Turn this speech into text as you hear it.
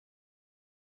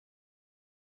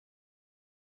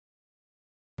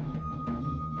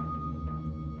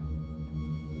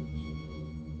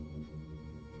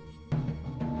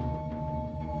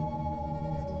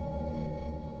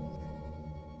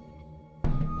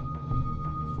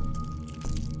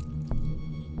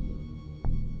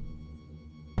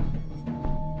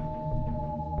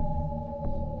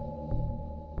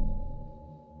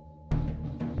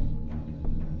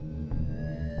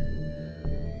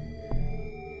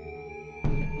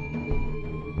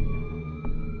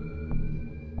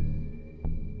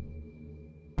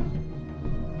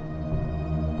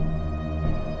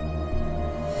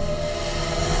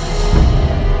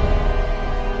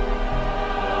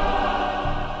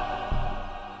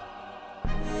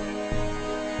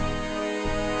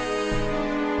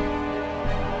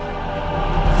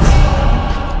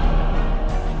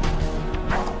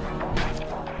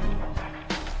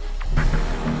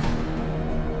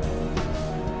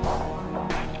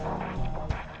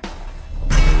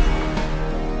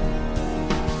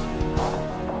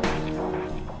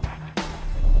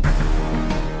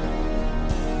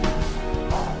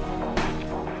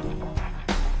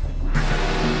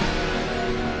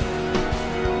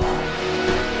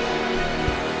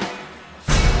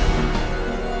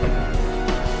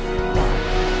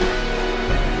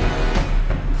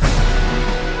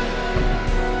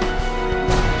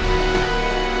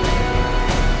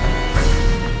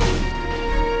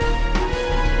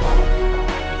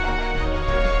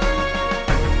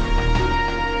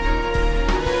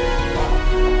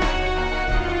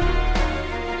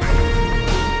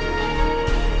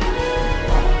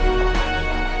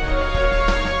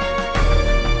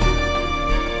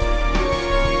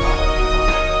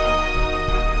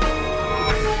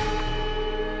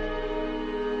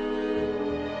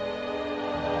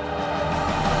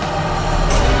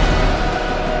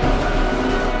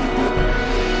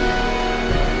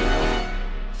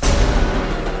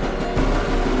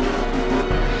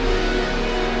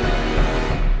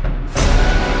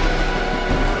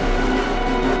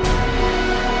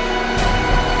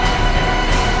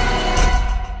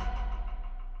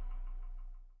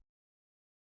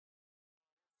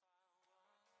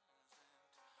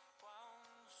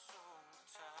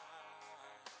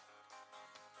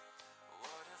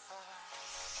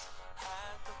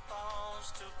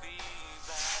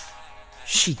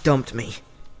She dumped me.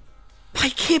 I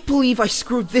can't believe I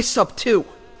screwed this up too.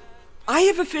 I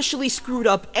have officially screwed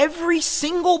up every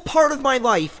single part of my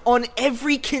life on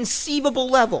every conceivable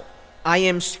level. I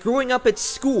am screwing up at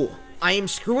school. I am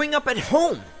screwing up at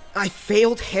home. I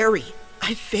failed Harry.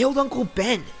 I failed Uncle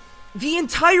Ben. The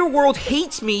entire world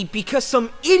hates me because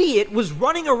some idiot was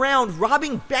running around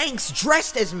robbing banks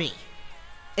dressed as me.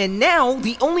 And now,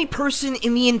 the only person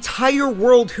in the entire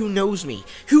world who knows me,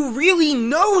 who really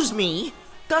knows me,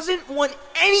 doesn't want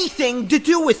anything to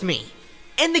do with me.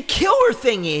 And the killer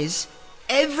thing is,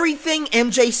 everything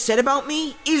MJ said about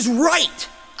me is right.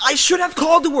 I should have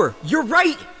called to her. You're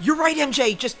right,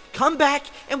 MJ. Just come back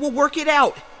and we'll work it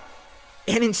out.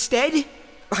 And instead,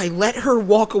 I let her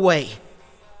walk away.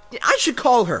 I should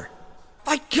call her.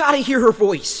 I gotta hear her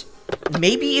voice.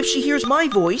 Maybe if she hears my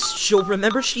voice, she'll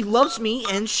remember she loves me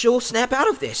and she'll snap out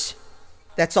of this.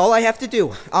 That's all I have to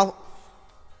do. I'll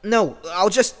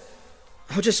just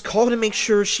call to make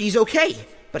sure she's okay.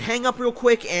 But hang up real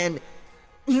quick and...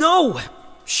 No!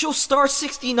 She'll star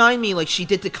 69 me like she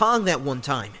did to Kong that one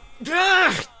time.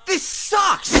 Ugh! This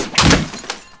sucks!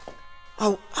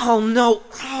 Oh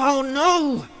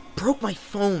no! Broke my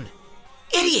phone.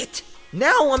 Idiot!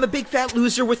 Now I'm a big fat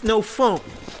loser with no phone.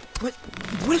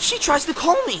 What if she tries to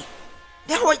call me?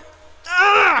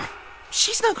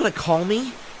 She's not gonna call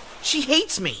me. She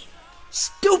hates me.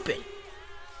 Stupid.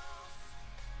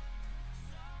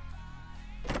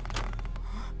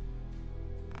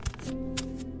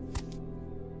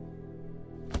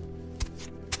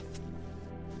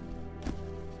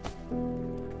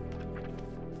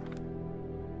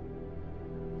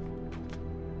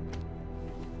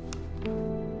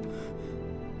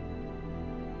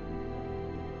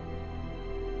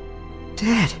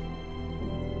 Dad.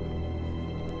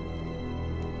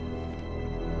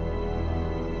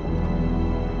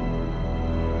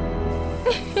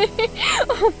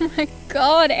 Oh my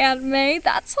God, Aunt May,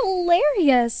 that's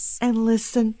hilarious. And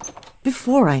listen,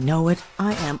 before I know it,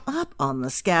 I am up on the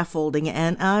scaffolding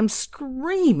and I'm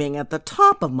screaming at the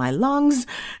top of my lungs,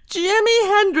 "Jimi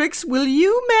Hendrix, will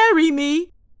you marry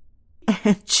me?"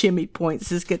 And Jimmy points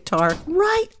his guitar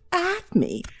right at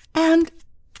me. And,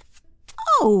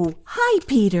 oh, hi,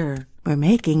 Peter. We're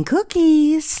making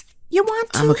cookies. You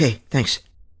want to? I'm okay, thanks.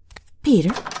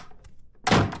 Peter?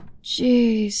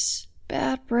 Jeez,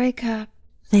 bad breakup.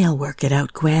 They'll work it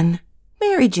out, Gwen.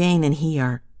 Mary Jane and he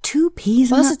are two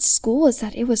peas in Buzz at school is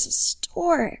that it was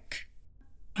historic.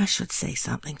 I should say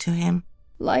something to him.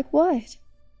 Like what?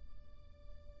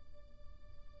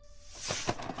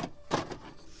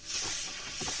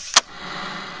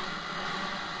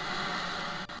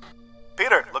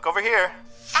 Peter, look over here.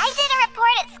 I did a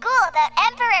report at school about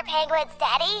emperor penguins,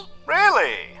 Daddy.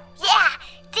 Really? Yeah.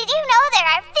 Did you know there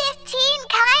are 15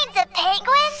 kinds of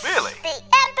penguins? Really? The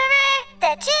emperor,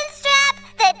 the chinstrap,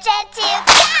 the gentoo...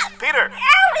 Yeah! Peter!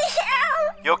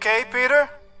 Ow! You okay, Peter?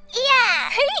 Yeah.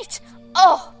 Pete!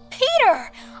 Oh,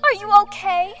 Peter! Are you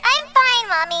okay? I'm fine,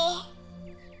 Mommy.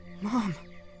 Mom.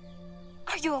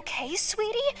 Are you okay,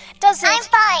 sweetie? Does it... I'm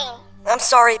fine. I'm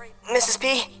sorry, Mrs.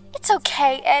 P. It's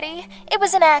okay, Eddie. It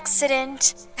was an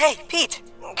accident. Hey, Pete,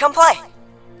 come play.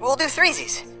 We'll do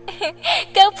threesies.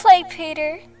 Go play,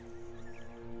 Peter.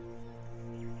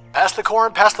 Pass the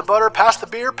corn, pass the butter, pass the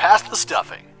beer, pass the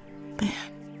stuffing.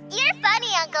 You're funny,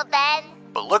 Uncle Ben.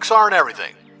 But looks aren't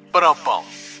everything. Ba-dum-bum.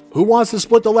 Who wants to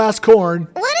split the last corn?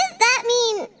 What does that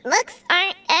mean? Looks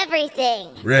aren't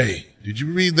everything. Ray, did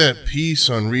you read that piece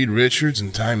on Reed Richards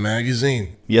in Time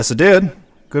magazine? Yes, I did.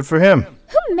 Good for him.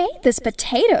 Who made this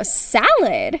potato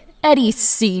salad? Eddie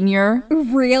Sr.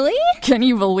 Really? Can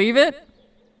you believe it?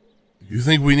 You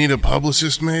think we need a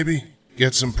publicist, maybe?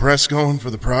 Get some press going for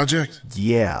the project?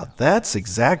 Yeah, that's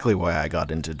exactly why I got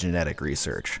into genetic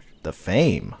research. The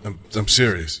fame. I'm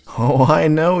serious. Oh, I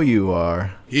know you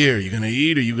are. Here, you gonna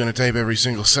eat or you gonna tape every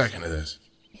single second of this?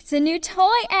 It's a new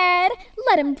toy, Ed.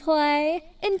 Let him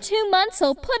play. In 2 months,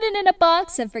 he'll put it in a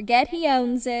box and forget he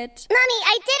owns it. Mommy,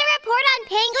 I did a report on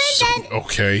penguins and...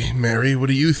 Okay, Mary, what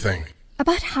do you think?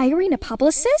 About hiring a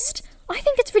publicist? I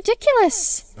think it's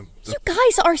ridiculous. You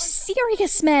guys are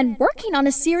serious men working on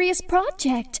a serious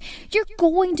project. You're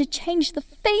going to change the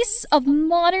face of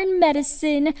modern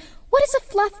medicine. What is a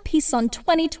fluff piece on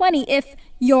 2020 if,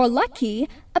 you're lucky,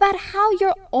 about how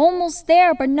you're almost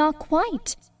there but not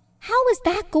quite? How is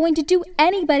that going to do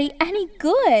anybody any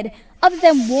good other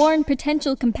than warn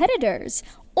potential competitors?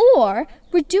 Or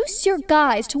reduce your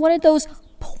guys to one of those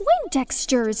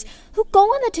Poindexters who go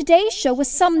on the Today Show with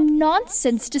some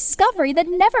nonsense discovery that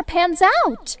never pans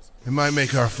out. It might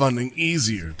make our funding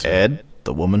easier to... Ed,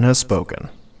 the woman has spoken.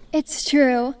 It's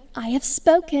true. I have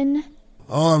spoken.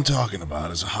 All I'm talking about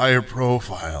is a higher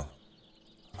profile.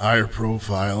 Higher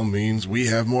profile means we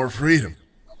have more freedom.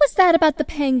 What was that about the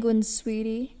penguins,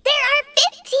 sweetie? There are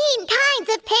 15 kinds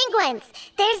of penguins.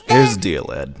 Here's the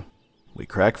deal, Ed. We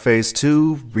crack phase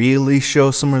 2, really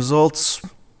show some results.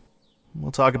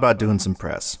 We'll talk about doing some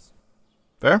press.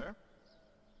 Fair?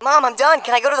 Mom, I'm done.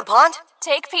 Can I go to the pond?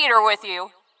 Take Peter with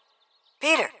you.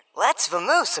 Peter, let's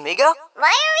vamoose, amigo.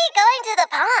 Why are we going to the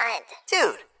pond?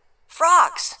 Dude,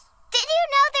 frogs. Did you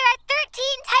know there are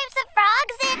 13 types of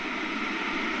frogs in...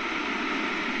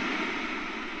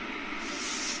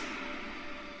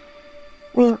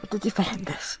 Where did you find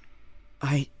this?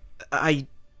 I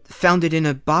found it in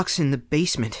a box in the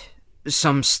basement.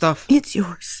 Some stuff. It's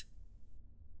yours.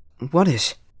 What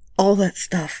is? All that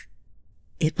stuff.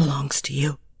 It belongs to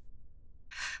you.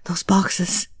 Those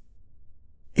boxes.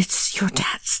 It's your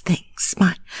dad's things,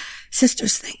 my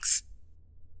sister's things.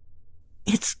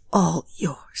 It's all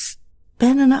yours.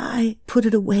 Ben and I put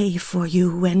it away for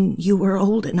you when you were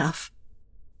old enough.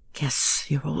 Guess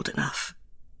you're old enough.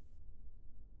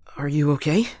 Are you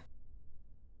okay?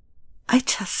 I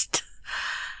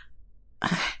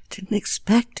didn't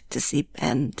expect to see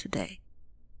Ben today.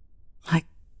 Like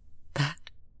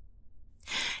that.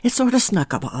 It sort of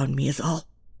snuck up on me is all.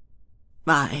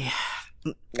 I'll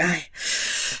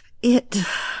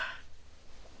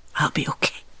be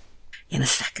okay in a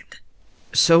second.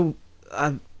 So,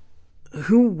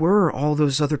 who were all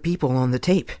those other people on the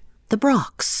tape? The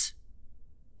Brocks.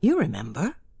 You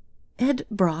remember? Ed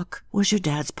Brock was your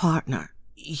dad's partner.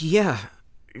 Yeah,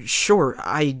 sure,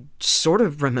 I sort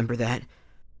of remember that.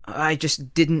 I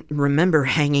just didn't remember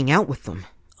hanging out with them.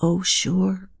 Oh,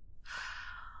 sure.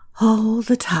 All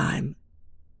the time.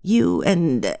 You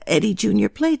and Eddie Jr.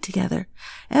 played together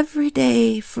every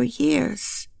day for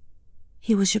years.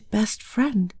 He was your best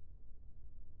friend.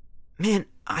 Man,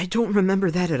 I don't remember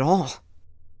that at all.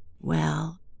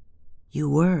 Well, you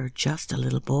were just a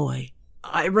little boy.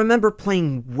 I remember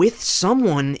playing with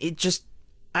someone.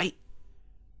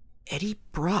 Eddie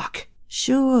Brock.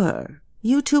 Sure.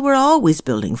 You two were always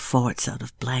building forts out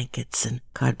of blankets and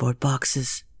cardboard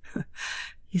boxes.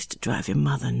 Used to drive your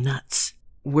mother nuts.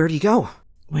 Where'd he go?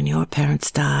 When your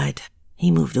parents died, he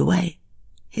moved away.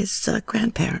 His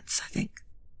grandparents, I think.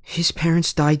 His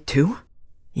parents died too?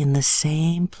 In the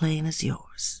same plane as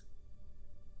yours.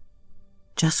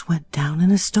 Just went down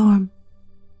in a storm.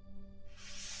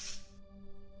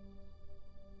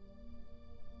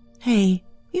 Hey,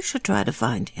 you should try to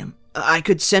find him. I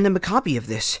could send him a copy of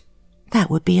this. That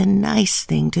would be a nice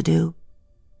thing to do.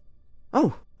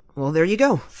 Oh, well, there you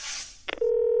go.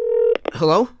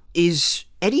 Hello? Is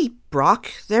Eddie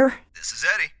Brock there? This is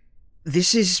Eddie.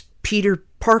 This is Peter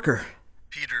Parker.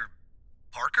 Peter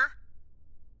Parker?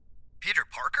 Peter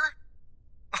Parker?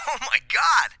 Oh my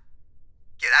god!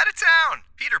 Get out of town!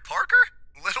 Peter Parker?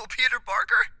 Little Peter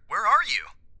Parker? Where are you?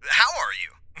 How are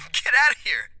you? Get out of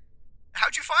here!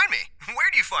 How'd you find me? Where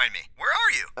do you find me? Where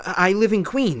are you? I live in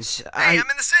Queens. Hey, I'm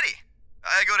in the city.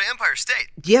 I go to Empire State.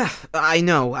 Yeah, I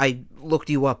know. I looked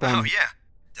you up on... Oh, yeah.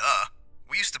 Duh.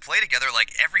 We used to play together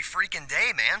like every freaking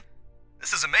day, man.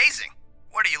 This is amazing.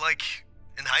 What are you, like,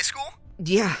 in high school?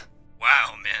 Yeah.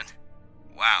 Wow, man.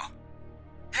 Wow.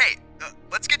 Hey,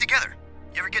 let's get together.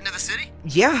 You ever get into the city?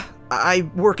 Yeah, I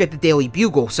work at the Daily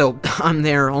Bugle, so I'm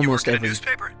there almost every... every...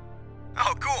 newspaper?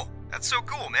 Oh, cool. That's so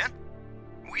cool, man.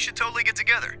 We should totally get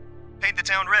together. Paint the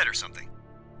town red or something.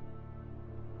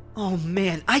 Oh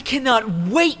man, I cannot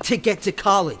wait to get to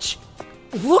college.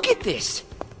 Look at this.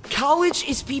 College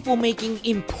is people making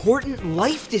important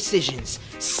life decisions,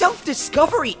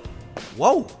 self-discovery.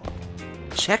 Whoa,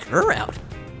 check her out.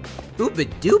 Ooba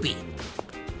doobie.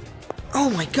 Oh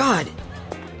my god,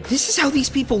 this is how these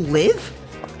people live?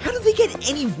 How do they get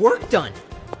any work done?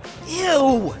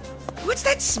 Ew, what's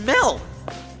that smell?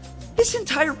 This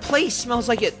entire place smells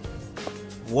like it.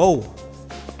 Whoa,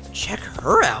 check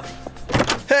her out.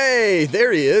 Hey,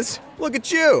 there he is. Look at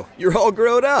you. You're all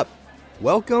grown up.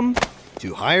 Welcome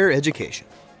to higher education.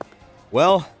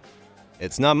 Well,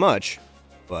 it's not much,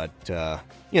 but,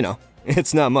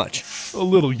 it's not much. A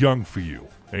little young for you,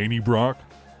 ain't he, Brock?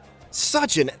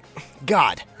 Such an...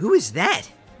 God. Who is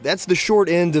that? That's the short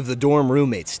end of the dorm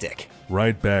roommate stick.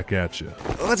 Right back at you.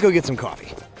 Let's go get some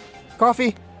coffee.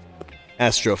 Coffee?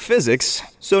 Astrophysics,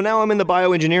 so now I'm in the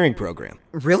bioengineering program.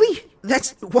 Really?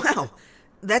 Wow.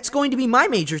 That's going to be my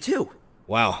major, too.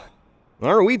 Wow.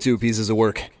 Aren't we two pieces of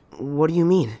work? What do you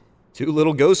mean? Two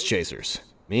little ghost chasers.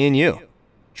 Me and you.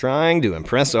 Trying to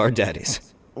impress our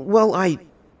daddies. Well,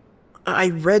 I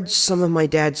read some of my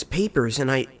dad's papers,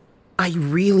 and I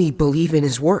really believe in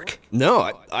his work.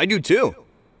 No, I do too.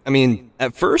 I mean,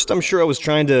 at first I'm sure I was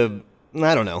trying to,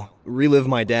 I don't know, relive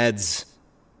my dad's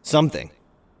something,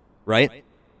 right?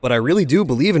 But I really do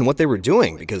believe in what they were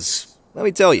doing because, let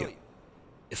me tell you,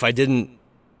 if I didn't...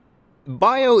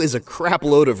 Bio is a crap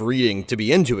load of reading to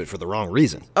be into it for the wrong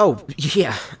reason. Oh,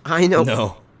 yeah, I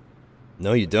know.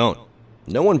 No, you don't.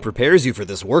 No one prepares you for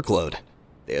this workload.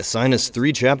 They assign us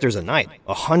 3 chapters a night,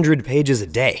 100 pages a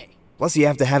day. Plus you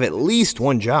have to have at least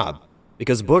one job,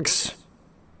 because books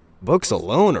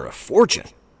alone are a fortune.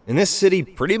 And this city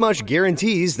pretty much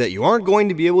guarantees that you aren't going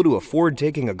to be able to afford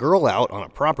taking a girl out on a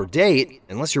proper date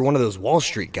unless you're one of those Wall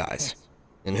Street guys.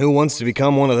 And who wants to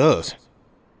become one of those?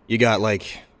 You got,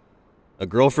 like, a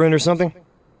girlfriend or something?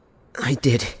 I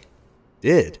did.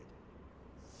 Did?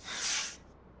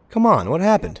 Come on, what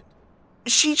happened?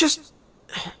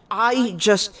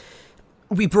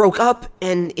 We broke up,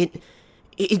 and it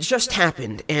just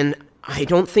happened, and I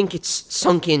don't think it's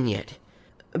sunk in yet.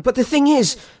 But the thing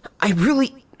is,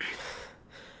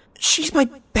 she's my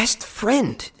best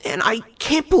friend, and I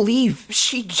can't believe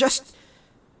she just...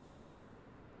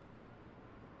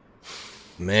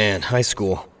 Man, high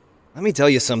school. Let me tell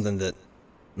you something that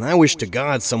I wish to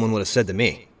God someone would have said to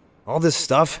me. All this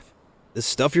stuff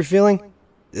you're feeling,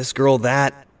 this girl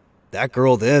that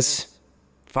girl this,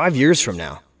 5 years from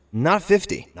now, not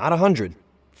 50, not 100,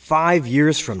 5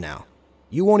 years from now,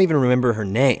 you won't even remember her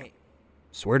name.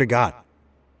 Swear to God.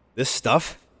 This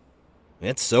stuff,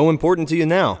 it's so important to you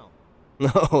now.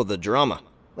 Oh, the drama.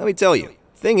 Let me tell you,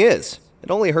 thing is,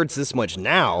 it only hurts this much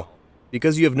now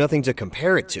because you have nothing to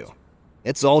compare it to.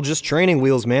 It's all just training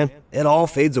wheels, man. It all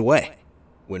fades away.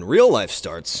 When real life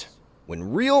starts,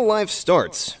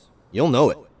 you'll know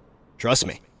it. Trust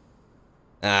me.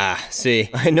 See,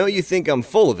 I know you think I'm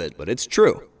full of it, but it's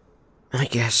true. I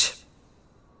guess.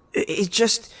 It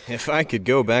just... If I could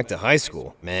go back to high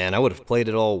school, man, I would have played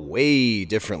it all way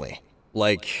differently.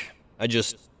 Like, I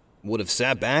just would have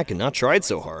sat back and not tried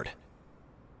so hard.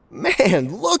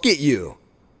 Man, look at you!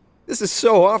 This is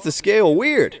so off the scale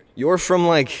weird. You're from,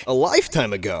 like, a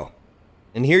lifetime ago.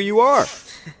 And here you are.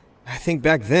 I think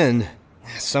back then,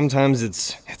 sometimes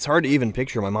it's hard to even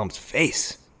picture my mom's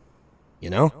face. You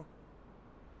know?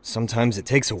 Sometimes it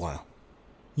takes a while.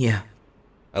 Yeah.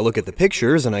 I look at the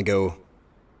pictures and I go,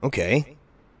 okay,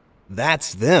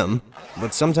 that's them,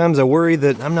 but sometimes I worry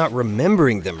that I'm not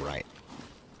remembering them right.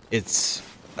 It's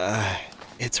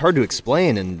hard to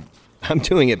explain, and I'm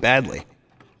doing it badly.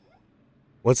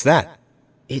 What's that?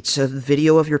 It's a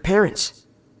video of your parents.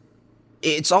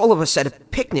 It's all of us at a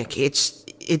picnic.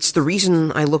 It's the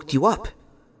reason I looked you up.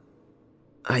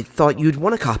 I thought you'd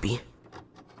want a copy.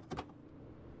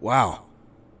 Wow.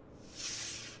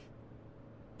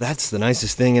 That's the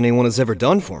nicest thing anyone has ever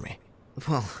done for me.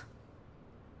 Well...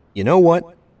 You know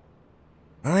what?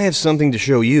 I have something to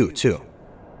show you, too.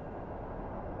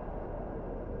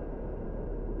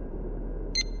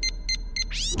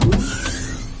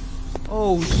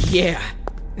 Oh, yeah.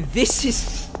 This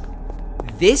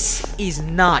is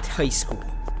not high school.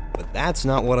 But that's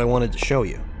not what I wanted to show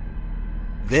you.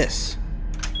 This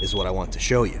is what I want to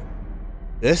show you.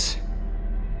 This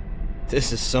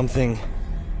is something...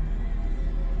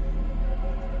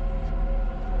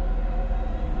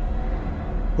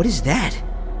 What is that?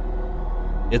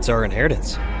 It's our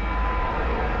inheritance.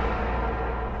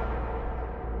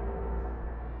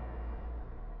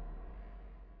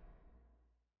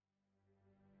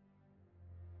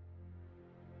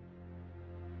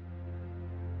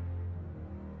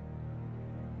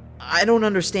 I don't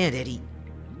understand, Eddie.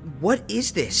 What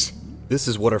is this? This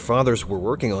is what our fathers were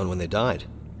working on when they died.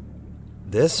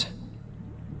 This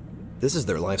is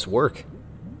their life's work.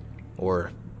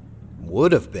 Or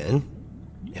would have been,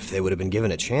 if they would have been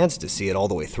given a chance to see it all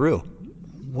the way through.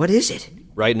 What is it?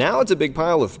 Right now, it's a big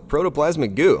pile of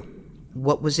protoplasmic goo.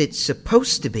 What was it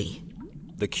supposed to be?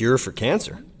 The cure for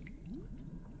cancer.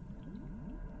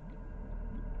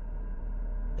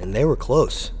 And they were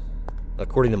close,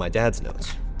 according to my dad's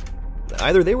notes.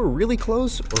 Either they were really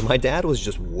close, or my dad was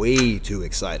just way too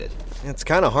excited. It's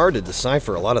kind of hard to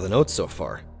decipher a lot of the notes so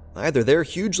far. Either they're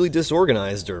hugely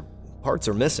disorganized, or parts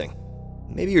are missing.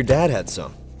 Maybe your dad had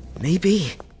some.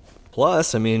 Maybe.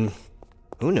 Plus, I mean,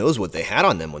 who knows what they had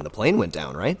on them when the plane went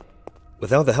down, right?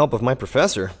 Without the help of my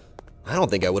professor, I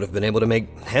don't think I would have been able to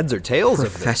make heads or tails of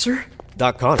it. Professor?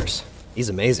 Doc Connors. He's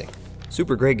amazing.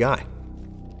 Super great guy.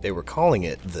 They were calling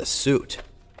it the suit.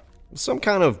 Some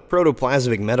kind of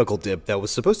protoplasmic medical dip that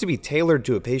was supposed to be tailored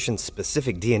to a patient's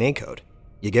specific DNA code.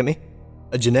 You get me?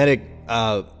 A genetic,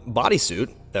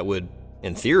 bodysuit that would,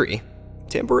 in theory,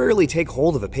 temporarily take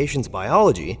hold of a patient's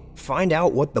biology, find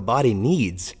out what the body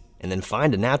needs, and then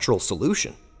find a natural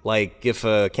solution. Like if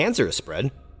a cancer is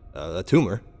spread, a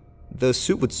tumor, the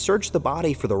suit would search the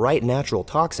body for the right natural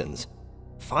toxins,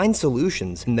 find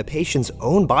solutions in the patient's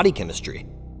own body chemistry,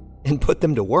 and put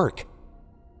them to work.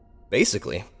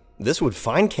 Basically, this would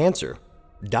find cancer,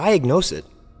 diagnose it,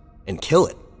 and kill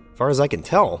it. As far as I can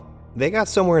tell, they got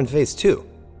somewhere in phase 2.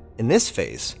 In this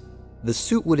phase, the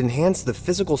suit would enhance the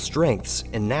physical strengths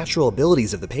and natural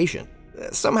abilities of the patient.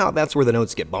 Somehow that's where the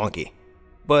notes get bonky.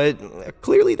 But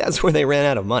clearly that's where they ran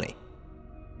out of money.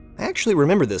 I actually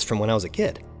remember this from when I was a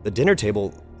kid. The dinner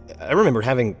table, I remember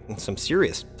having some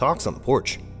serious talks on the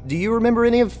porch. Do you remember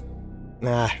any of...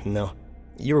 no.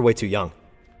 You were way too young.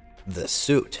 The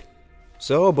suit.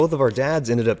 So both of our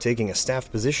dads ended up taking a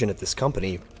staff position at this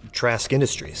company, Trask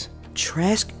Industries.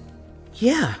 Trask?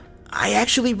 Yeah, I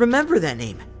actually remember that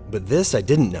name. But this I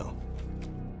didn't know.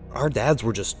 Our dads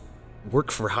were just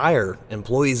work-for-hire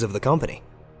employees of the company.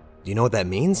 Do you know what that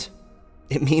means?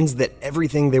 It means that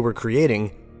everything they were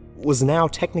creating was now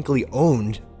technically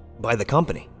owned by the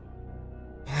company.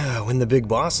 When the big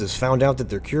bosses found out that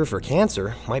their cure for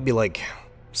cancer might be like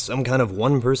some kind of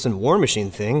one-person war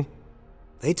machine thing,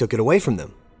 they took it away from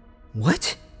them.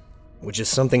 What? Which is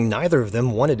something neither of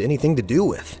them wanted anything to do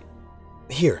with.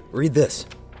 Here, read this.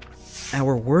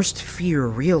 Our worst fear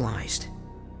realized.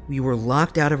 We were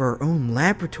locked out of our own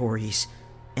laboratories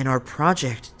and our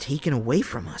project taken away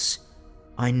from us.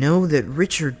 I know that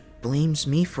Richard blames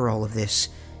me for all of this,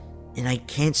 and I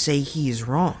can't say he is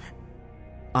wrong.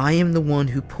 I am the one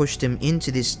who pushed him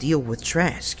into this deal with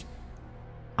Trask.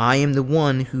 I am the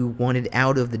one who wanted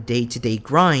out of the day-to-day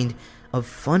grind of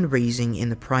fundraising in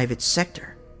the private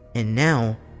sector. And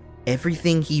now,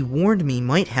 everything he warned me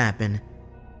might happen,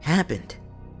 happened.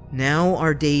 Now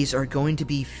our days are going to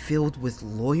be filled with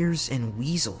lawyers and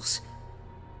weasels,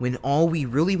 when all we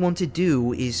really want to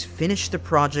do is finish the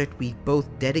project we've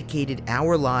both dedicated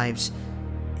our lives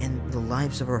and the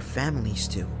lives of our families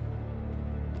to.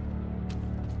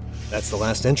 That's the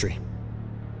last entry.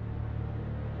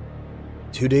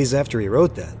 2 days after he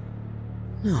wrote that.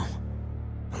 No.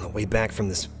 On the way back from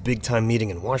this big-time meeting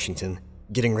in Washington,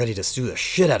 getting ready to sue the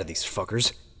shit out of these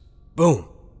fuckers, boom.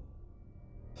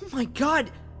 Oh my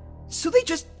god! So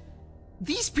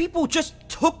these people just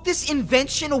took this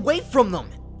invention away from them!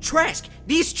 Trask!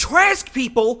 These Trask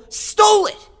people stole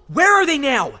it! Where are they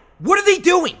now? What are they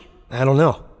doing? I don't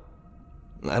know.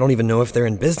 I don't even know if they're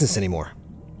in business anymore.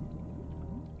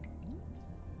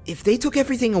 If they took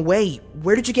everything away,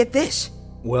 where did you get this?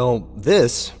 Well,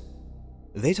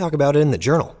 they talk about it in the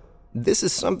journal. This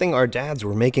is something our dads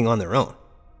were making on their own,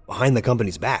 behind the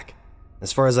company's back.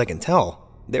 As far as I can tell,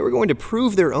 they were going to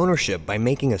prove their ownership by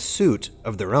making a suit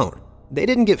of their own. They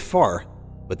didn't get far,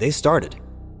 but they started.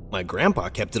 My grandpa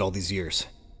kept it all these years.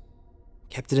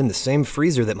 Kept it in the same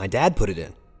freezer that my dad put it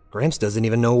in. Gramps doesn't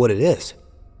even know what it is.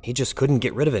 He just couldn't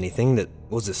get rid of anything that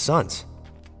was his son's.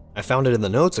 I found it in the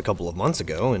notes a couple of months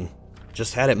ago and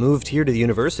just had it moved here to the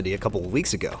university a couple of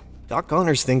weeks ago. Doc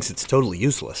Connors thinks it's totally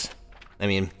useless. I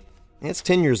mean, it's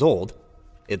 10 years old.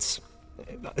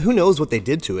 Who knows what they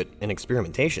did to it in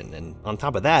experimentation, and on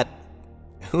top of that,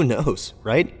 who knows,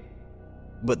 right?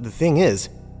 But the thing is,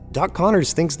 Doc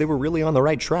Connors thinks they were really on the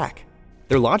right track.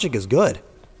 Their logic is good.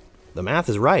 The math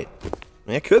is right.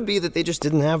 It could be that they just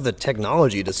didn't have the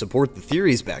technology to support the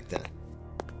theories back then.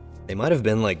 They might have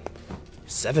been like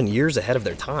 7 years ahead of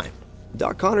their time.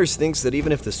 Doc Connors thinks that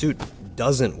even if the suit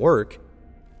doesn't work,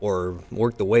 or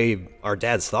work the way our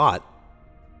dads thought,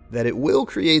 that it will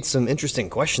create some interesting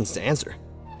questions to answer.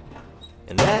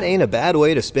 And that ain't a bad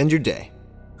way to spend your day.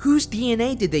 Whose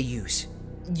DNA did they use?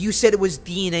 You said it was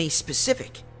DNA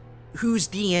specific. Whose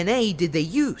DNA did they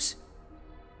use?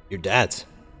 Your dad's.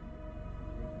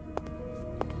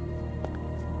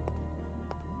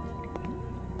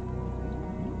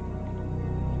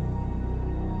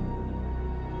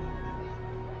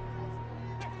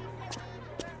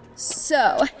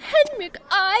 So, Henrik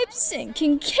Ibsen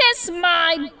can kiss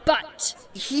my butt.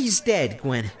 He's dead,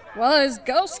 Gwen. Well, his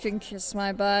ghost can kiss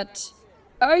my butt.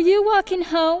 Are you walking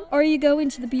home, or are you going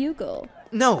to the Bugle?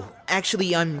 No,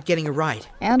 actually, I'm getting a ride.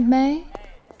 And May?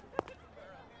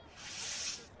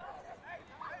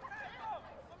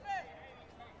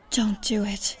 Don't do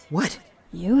it. What?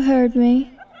 You heard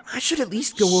me. I should at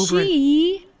least go over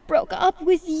She broke up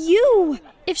with you.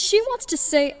 If she wants to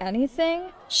say anything,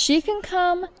 she can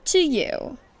come to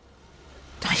you.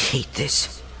 I hate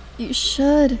this. You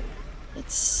should. It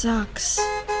sucks.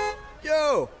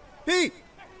 Yo, Pete!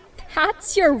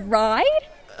 That's your ride?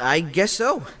 I guess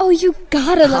so. Oh, you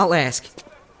gotta I'll ask.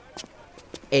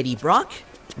 Eddie Brock,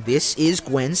 this is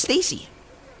Gwen Stacy.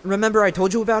 Remember I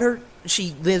told you about her?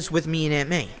 She lives with me and Aunt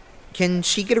May. Can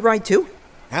she get a ride too?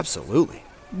 Absolutely.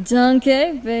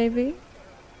 Donkey, baby.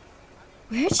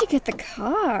 Where'd you get the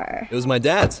car? It was my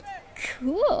dad's.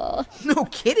 Cool. No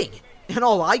kidding. And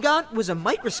all I got was a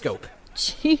microscope.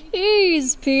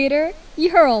 Jeez, Peter.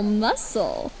 You're all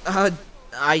muscle.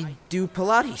 I do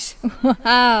Pilates.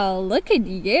 Wow, look at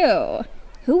you.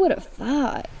 Who would have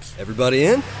thought? Everybody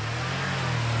in?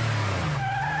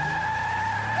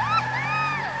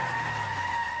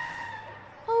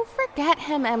 Oh, forget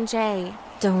him, MJ.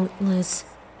 Don't, Liz.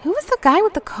 Who was the guy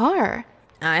with the car?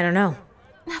 I don't know.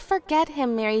 Forget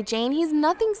him, Mary Jane. He's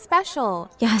nothing special.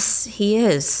 Yes, he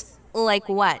is. Like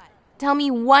what? Tell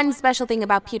me one special thing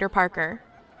about Peter Parker.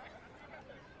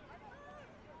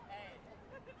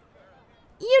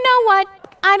 You know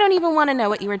what? I don't even want to know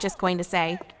what you were just going to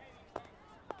say.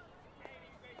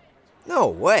 No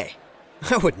way.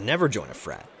 I would never join a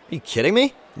frat. Are you kidding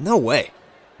me? No way.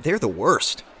 They're the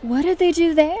worst. What did they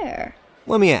do there?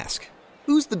 Let me ask.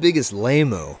 Who's the biggest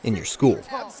lame-o in your school?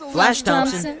 Flash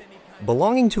Thompson.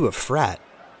 Belonging to a frat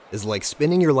is like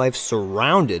spending your life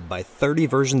surrounded by 30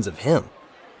 versions of him.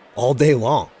 All day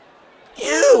long.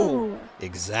 Ew!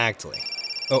 Exactly.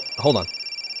 Oh, hold on.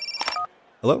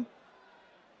 Hello?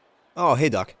 Oh, hey,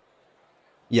 Doc.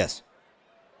 Yes.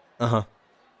 Uh-huh.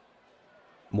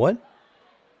 What?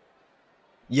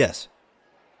 Yes.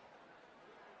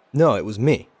 No, it was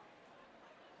me.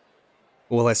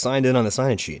 Well, I signed in on the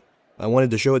sign-in sheet. I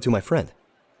wanted to show it to my friend.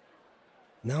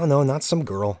 No, not some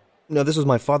girl. No, this was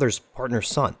my father's partner's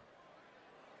son.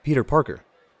 Peter Parker.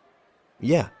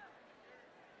 Yeah.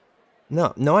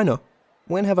 No, I know.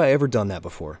 When have I ever done that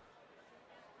before?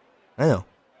 I know.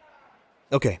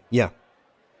 Okay, yeah.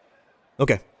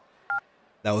 Okay.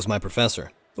 That was my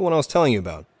professor, the one I was telling you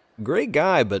about. Great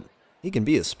guy, but he can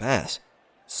be a spaz.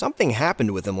 Something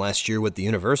happened with him last year with the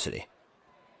university.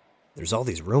 There's all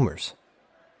these rumors.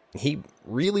 He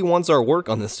really wants our work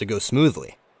on this to go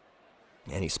smoothly.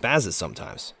 And he spazzes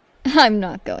sometimes. I'm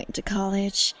not going to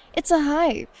college. It's a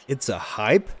hype. It's a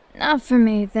hype? Not for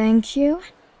me, thank you.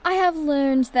 I have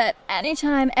learned that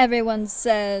anytime everyone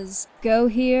says, go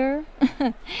here,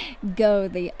 go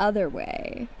the other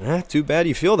way. Too bad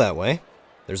you feel that way.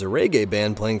 There's a reggae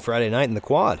band playing Friday night in the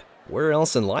quad. Where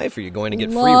else in life are you going to get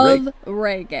Love free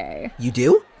reggae. You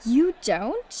do? You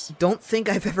don't? Don't think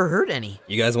I've ever heard any.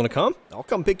 You guys want to come? I'll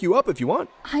come pick you up if you want.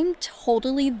 I'm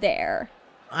totally there.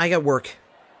 I got work.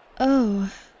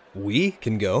 Oh. We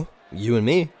can go, you and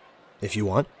me, if you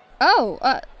want.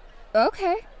 Oh,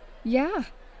 okay. Yeah,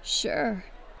 sure.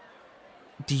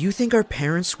 Do you think our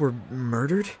parents were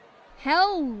murdered?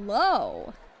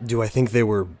 Hello. Do I think they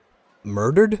were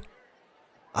murdered?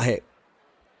 I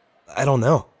don't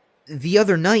know. The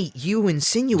other night, you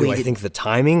insinuated... Do I think the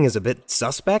timing is a bit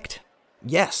suspect?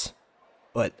 Yes.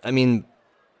 But, I mean,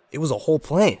 it was a whole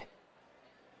plane.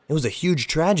 It was a huge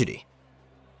tragedy.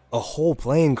 A whole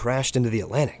plane crashed into the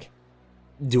Atlantic.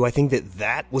 Do I think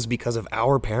that was because of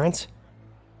our parents?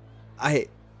 I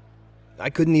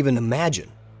couldn't even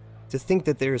imagine. To think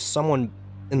that there's someone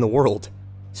in the world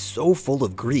so full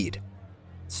of greed,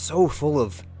 so full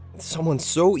of someone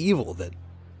so evil that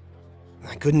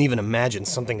I couldn't even imagine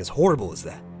something as horrible as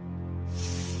that.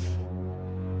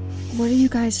 What are you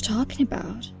guys talking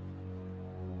about?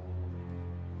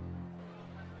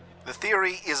 The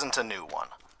theory isn't a new one.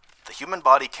 The human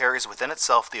body carries within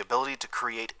itself the ability to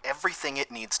create everything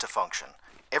it needs to function.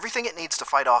 Everything it needs to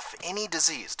fight off any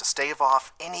disease, to stave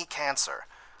off any cancer.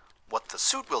 What the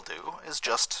suit will do is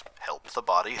just help the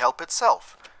body help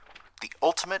itself. The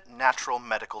ultimate natural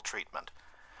medical treatment.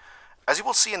 As you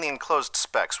will see in the enclosed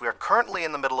specs, we are currently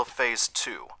in the middle of Phase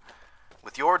 2.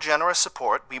 With your generous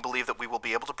support, we believe that we will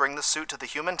be able to bring the suit to the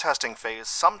human testing phase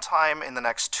sometime in the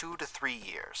next 2 to 3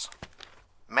 years.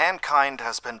 Mankind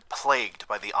has been plagued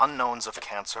by the unknowns of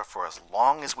cancer for as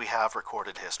long as we have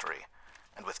recorded history,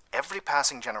 and with every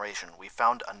passing generation, we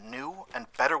found a new and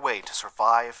better way to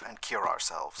survive and cure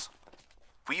ourselves.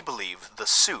 We believe the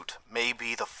suit may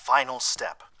be the final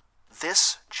step,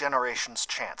 this generation's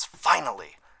chance,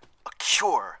 finally, a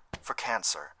cure for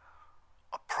cancer,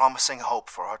 a promising hope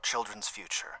for our children's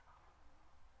future.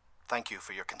 Thank you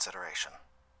for your consideration.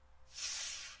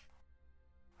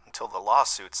 Until the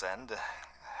lawsuits end,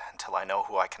 until I know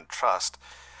who I can trust,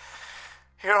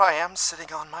 here I am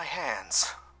sitting on my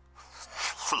hands.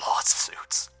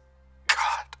 Lawsuits.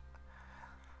 God.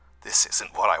 This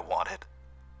isn't what I wanted.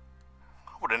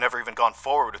 I would have never even gone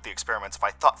forward with the experiments if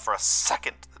I thought for a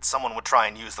second that someone would try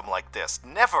and use them like this.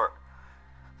 Never.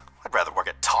 I'd rather work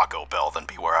at Taco Bell than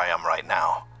be where I am right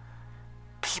now.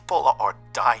 People are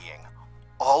dying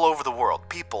all over the world.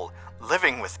 People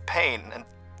living with pain, and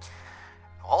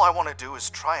all I want to do is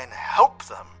try and help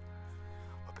them.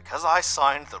 But because I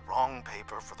signed the wrong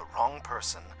paper for the wrong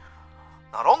person,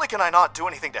 not only can I not do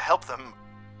anything to help them,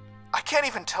 I can't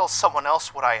even tell someone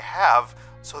else what I have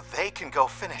so they can go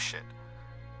finish it.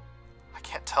 I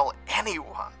can't tell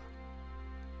anyone.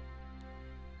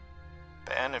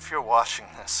 Ben, if you're watching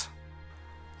this,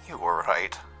 you were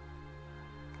right.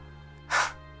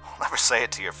 I'll never say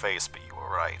it to your face, but you were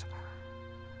right.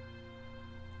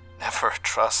 Never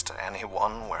trust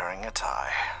anyone wearing a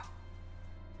tie.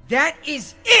 That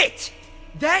is it!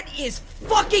 That is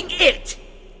fucking it!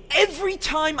 Every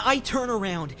time I turn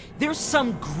around, there's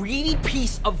some greedy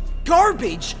piece of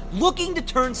garbage looking to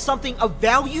turn something of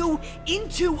value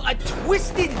into a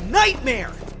twisted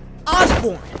nightmare!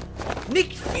 Osborn,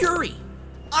 Nick Fury,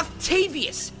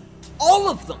 Octavius, all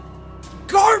of them.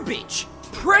 Garbage!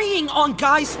 Preying on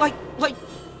guys like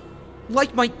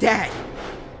my dad.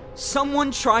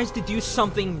 Someone tries to do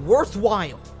something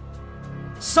worthwhile.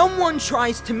 Someone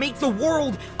tries to make the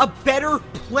world a better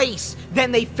place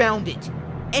than they found it.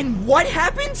 And what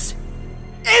happens?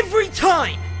 Every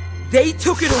time they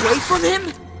took it away from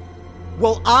him,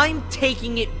 well, I'm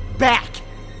taking it back.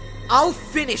 I'll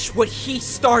finish what he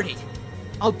started.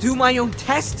 I'll do my own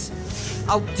tests.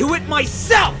 I'll do it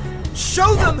myself.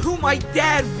 Show them who my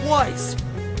dad was.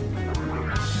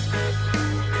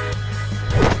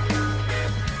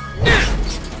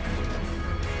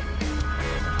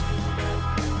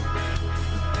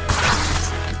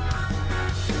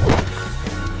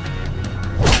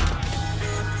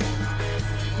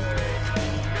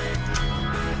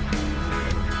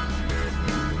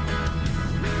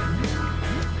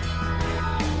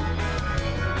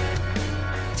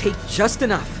 Take just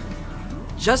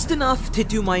enough to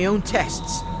do my own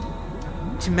tests,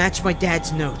 to match my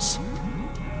dad's notes.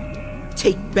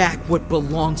 Take back what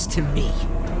belongs to me.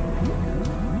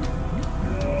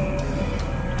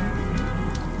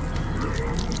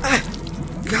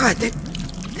 God, that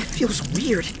feels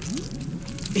weird.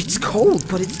 It's cold,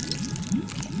 but it's...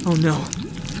 Oh no.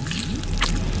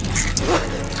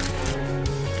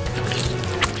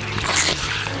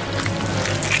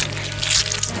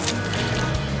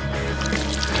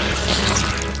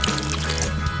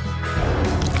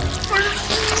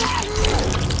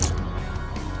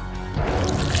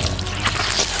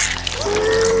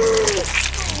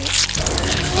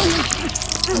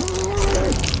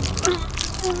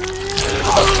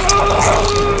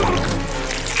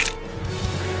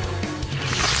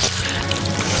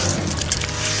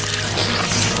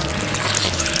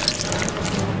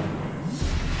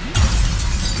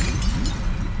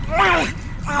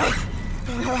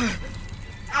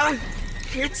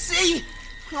 Can't see.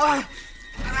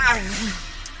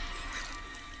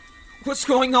 What's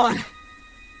going on?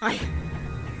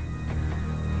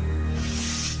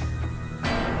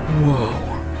 Whoa.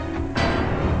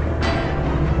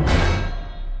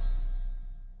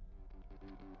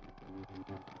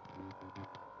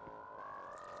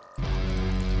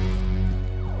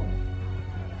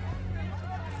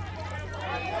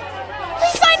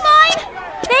 Please sign mine!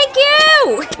 Thank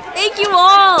you! Thank you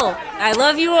all! I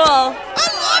love you all.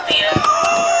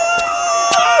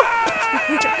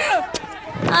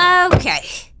 Okay.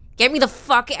 Get me the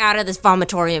fuck out of this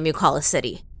vomitorium you call a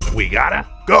city. We gotta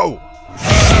go!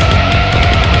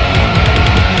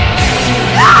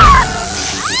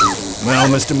 Well,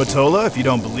 Mr. Mottola, if you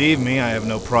don't believe me, I have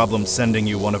no problem sending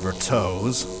you one of her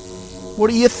toes. What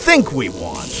do you think we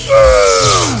want?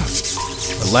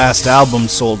 Her last album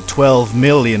sold 12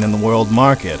 million in the world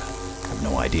market. I have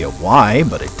no idea why,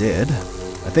 but it did.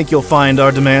 I think you'll find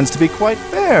our demands to be quite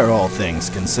fair, all things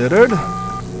considered.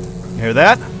 You hear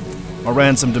that? Our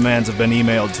ransom demands have been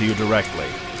emailed to you directly.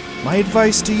 My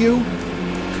advice to you?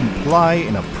 Comply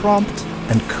in a prompt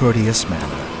and courteous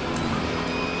manner.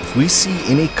 If we see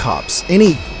any cops,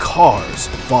 any cars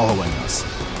following us,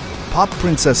 Pop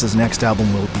Princess's next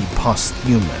album will be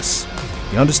posthumous.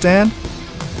 You understand?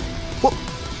 Well,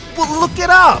 look it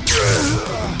up!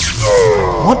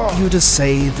 I want you to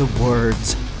say the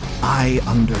words, I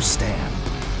understand.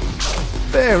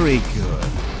 Very good.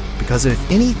 Because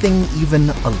if anything even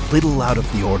a little out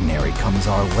of the ordinary comes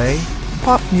our way,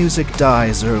 pop music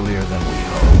dies earlier than we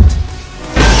hoped.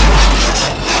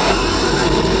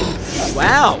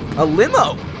 Wow, a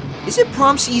limo! Is it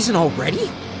prom season already?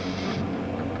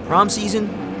 Prom season?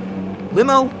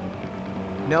 Limo?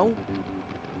 No?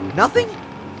 Nothing?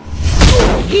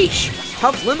 Yeesh,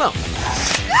 tough limo.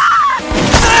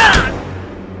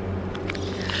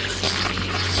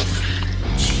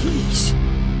 Jeez.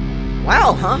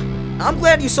 Wow, huh? I'm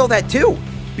glad you saw that too,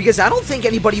 because I don't think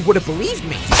anybody would have believed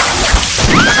me.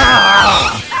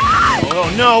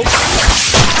 Oh no!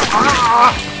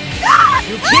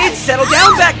 You kids, settle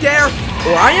down back there,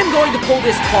 or I am going to pull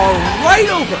this car right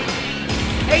over.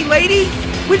 Hey lady,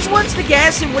 which one's the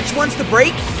gas and which one's the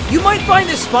brake? You might find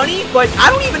this funny, but I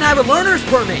don't even have a learner's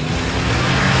permit.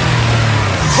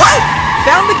 What?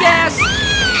 Found the gas.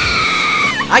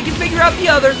 I can figure out the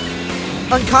other.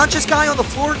 Unconscious guy on the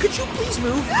floor, could you please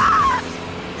move?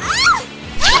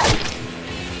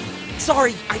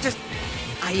 Sorry, I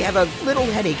have a little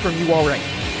headache from you already.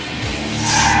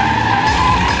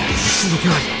 Oh my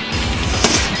god.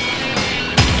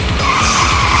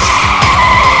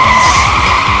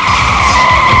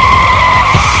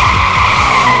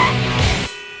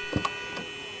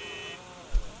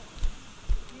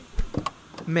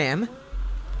 Ma'am?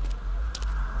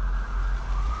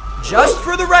 Just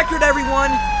for the record,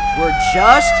 everyone, we're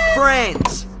just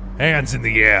friends. Hands in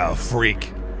the air,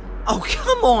 freak. Oh,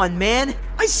 come on, man.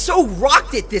 I so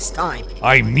rocked it this time.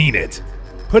 I mean it.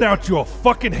 Put out your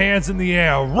fucking hands in the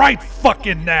air right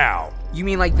fucking now. You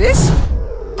mean like this?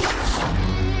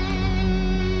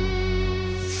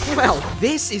 Well,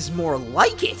 this is more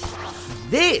like it.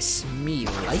 This me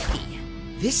likey.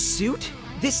 This suit,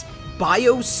 this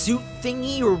bio-suit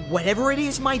thingy or whatever it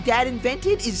is my dad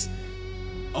invented is...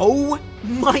 Oh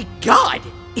my god!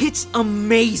 It's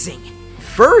amazing!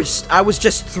 First, I was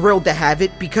just thrilled to have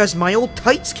it because my old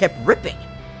tights kept ripping.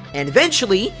 And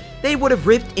eventually, they would have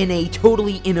ripped in a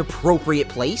totally inappropriate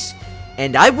place,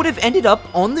 and I would have ended up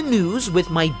on the news with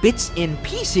my bits and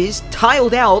pieces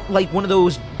tiled out like one of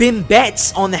those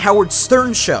bimbets on the Howard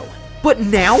Stern show. But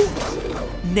now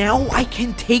I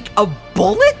can take a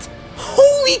bullet?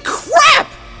 Holy crap!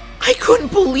 I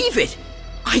couldn't believe it!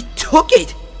 I took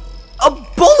it! A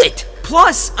bullet!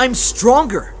 Plus, I'm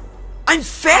stronger. I'm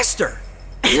faster.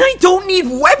 And I don't need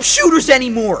web shooters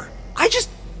anymore! I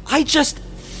just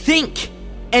think,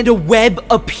 and a web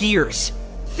appears.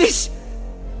 This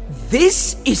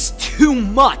is too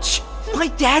much. My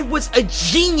dad was a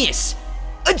genius.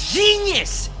 A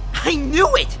genius! I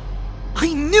knew it!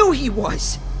 I knew he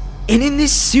was! And in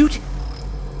this suit,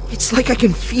 it's like I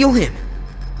can feel him.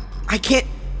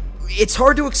 It's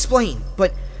hard to explain,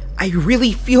 but I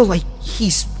really feel like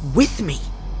he's with me.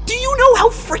 Do you know how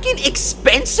freaking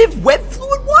expensive web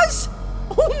fluid was?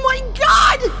 Oh my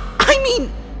god! I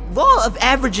mean, law of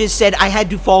averages said I had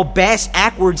to fall bass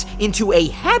backwards into a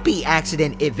happy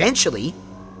accident eventually.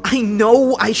 I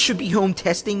know I should be home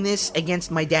testing this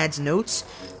against my dad's notes,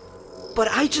 but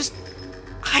I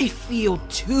feel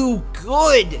too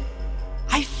good.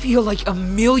 I feel like $1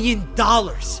 million.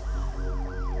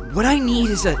 What I need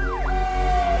is a...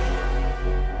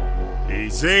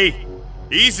 Easy.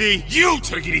 Easy. You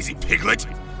take it easy, piglet.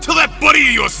 Tell that buddy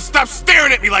of yours to stop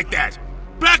staring at me like that.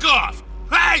 Back off.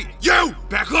 Hey, you!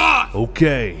 Back off!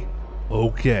 Okay.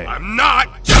 I'm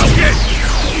not joking!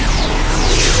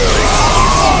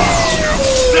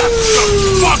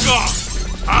 Fuck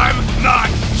off! I'm not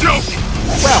joking!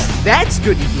 Well, that's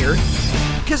good to hear.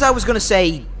 Because I was gonna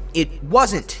say, it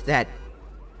wasn't that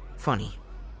funny.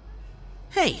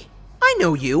 Hey, I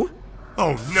know you.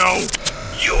 Oh no!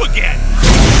 You again!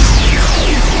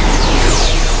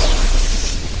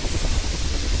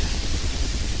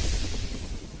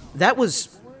 That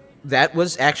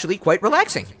was actually quite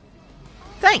relaxing.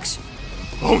 Thanks.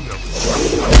 Oh no.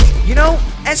 You know,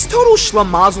 as total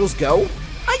schlemazzles go,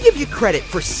 I give you credit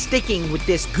for sticking with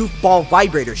this goofball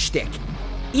vibrator shtick.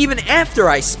 Even after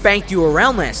I spanked you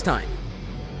around last time.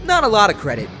 Not a lot of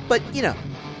credit, but you know,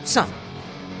 some.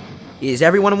 Is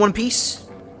everyone in one piece?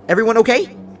 Everyone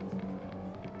okay?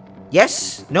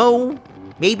 Yes? No?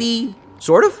 Maybe?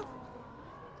 Sort of?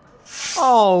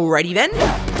 Alrighty then.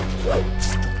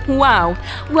 Wow.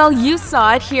 Well, you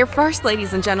saw it here first,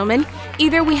 ladies and gentlemen.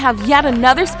 Either we have yet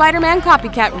another Spider-Man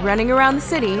copycat running around the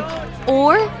city,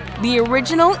 or the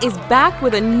original is back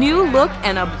with a new look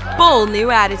and a bold new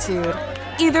attitude.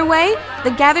 Either way,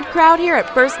 the gathered crowd here at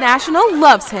First National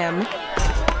loves him.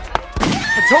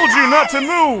 I told you not to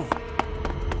move!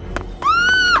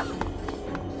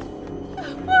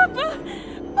 Papa!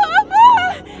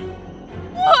 Papa!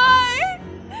 Why?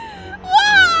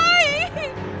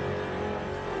 Why?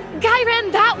 Guy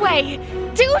ran that way!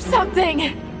 Do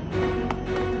something!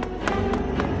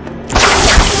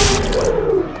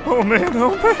 Oh man,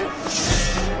 oh man!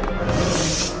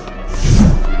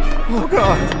 Oh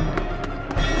god!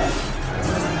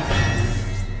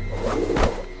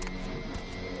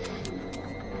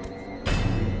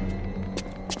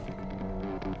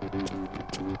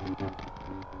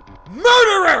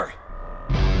 Murderer!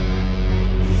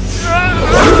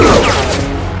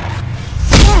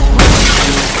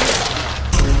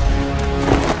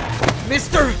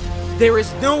 Mister, there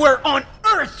is nowhere on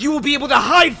earth you will be able to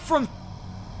hide from...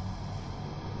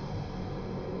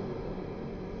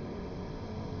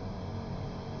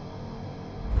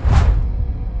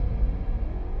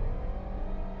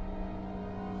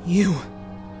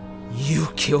 You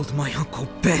killed my Uncle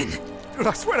Ben. Dude,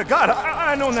 I swear to God,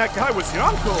 I known that guy was your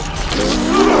uncle.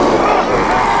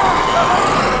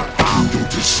 You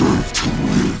don't deserve to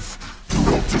live. You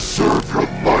don't deserve your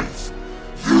life.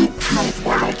 You killed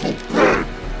my Uncle Ben.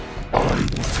 I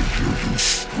want to hear you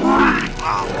scream.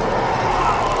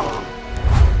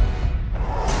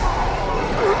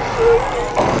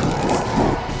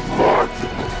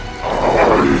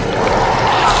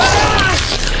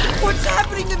 What's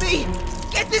happening to me?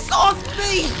 Get this off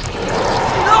me!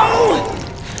 No!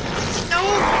 No!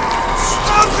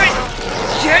 Stop it!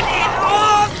 Get it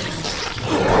off!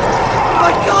 Oh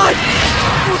my God!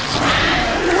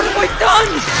 What have I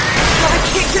done? I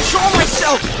can't control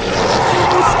myself! I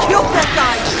almost killed that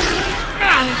guy!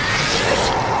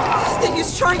 This thing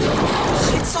is trying to...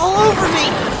 It's all over me!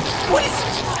 What is...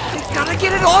 I gotta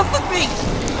get it off of me!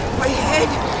 My head...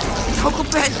 Uncle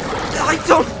Ben... I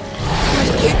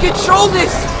can't control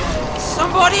this!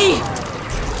 Somebody! I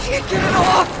can't get it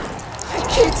off! I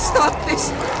can't stop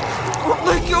this! Won't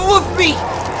let go of me!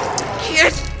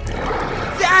 Can't...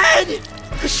 Dad!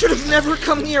 I should have never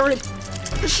come near it!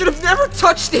 I should have never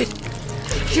touched it!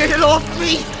 Get it off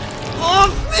me!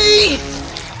 Off me!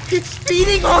 It's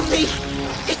feeding on me!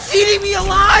 It's eating me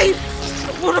alive!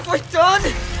 What have I done?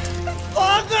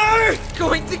 Father!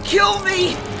 Going to kill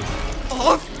me!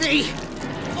 Off me!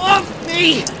 Off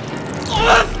me!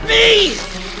 Off me!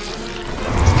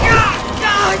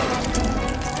 God!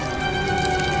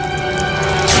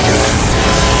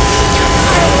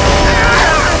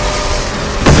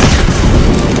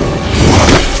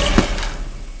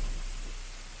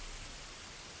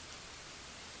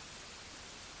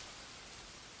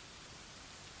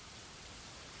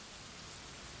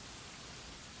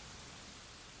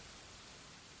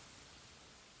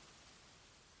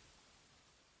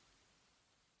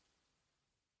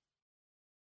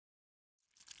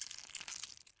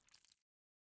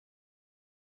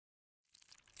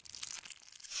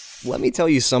 Let me tell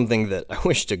you something that I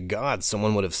wish to God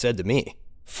someone would have said to me.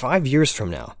 5 years from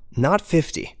now, not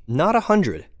 50, not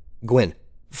 100. Gwen,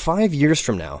 5 years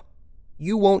from now,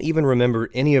 you won't even remember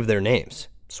any of their names.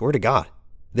 Swear to God.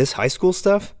 This high school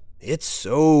stuff, it's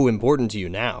so important to you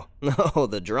now. Oh,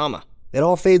 the drama. It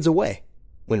all fades away.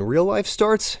 When real life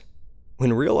starts,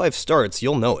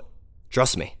 you'll know it.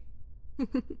 Trust me.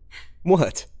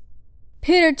 What?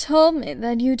 Peter told me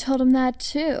that you told him that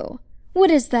too. What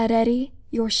is that, Eddie?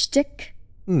 Your shtick?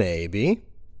 Maybe.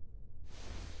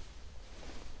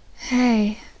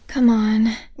 Hey, come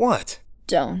on. What?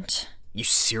 Don't. You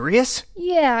serious?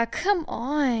 Yeah, come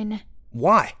on.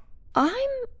 Why? I'm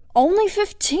only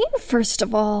 15, first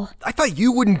of all. I thought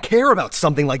you wouldn't care about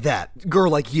something like that. Girl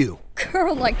like you.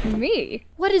 Girl like me?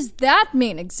 What does that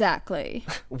mean exactly?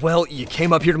 Well, you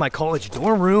came up here to my college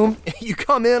dorm room. You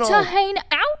come in all... To hang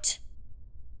out?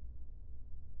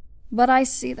 But I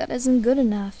see that isn't good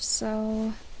enough,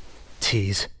 so...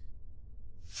 Tease.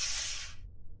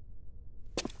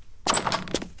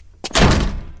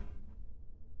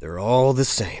 They're all the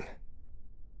same.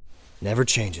 Never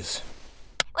changes.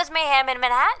 Was mayhem in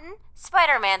Manhattan,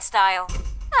 Spider-Man style.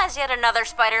 As yet another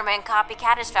Spider-Man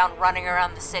copycat is found running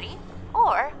around the city.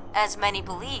 Or, as many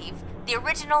believe, the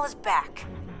original is back,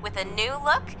 with a new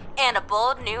look and a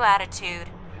bold new attitude.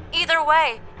 Either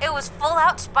way, it was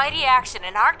full-out Spidey action,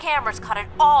 and our cameras caught it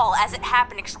all as it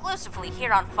happened exclusively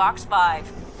here on Fox 5.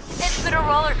 It's been a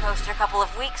roller coaster couple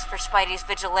of weeks for Spidey's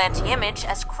vigilante image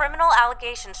as criminal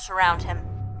allegations surround him.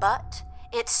 But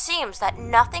it seems that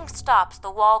nothing stops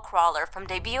the wall crawler from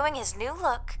debuting his new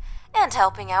look and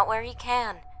helping out where he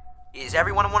can. Is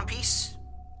everyone in one piece?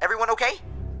 Everyone okay?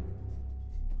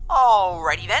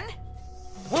 Alrighty then.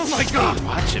 Oh my God!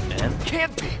 Watch it, man.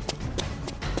 Can't be.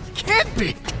 Can't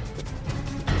be.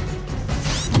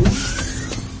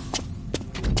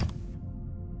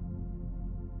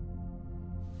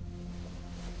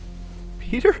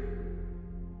 Peter?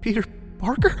 Peter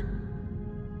Parker?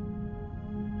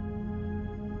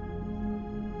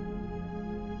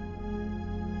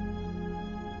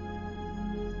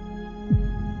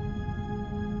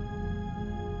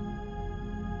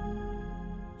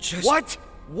 What?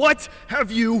 What have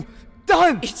you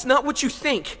done? It's not what you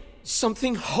think.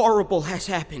 Something horrible has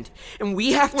happened, and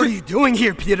we have to... What are you doing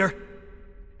here, Peter?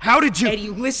 How did you... Eddie,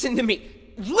 listen to me.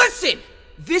 Listen!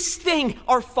 This thing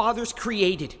our fathers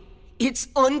created, it's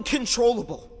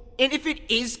uncontrollable. And if it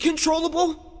is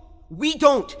controllable, we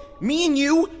don't. Me and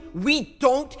you, we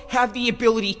don't have the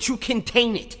ability to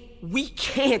contain it. We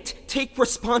can't take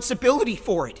responsibility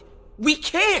for it. We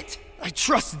can't! I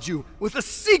trusted you with a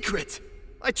secret!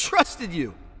 I trusted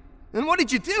you! And what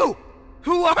did you do?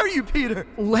 Who are you, Peter?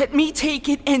 Let me take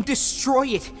it and destroy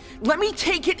it. Let me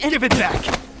take it and... Give it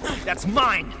back. That's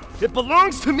mine. It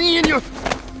belongs to me and your...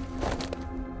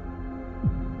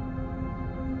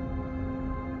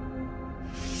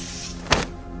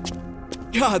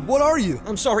 God, what are you?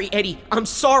 I'm sorry, Eddie. I'm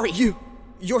sorry.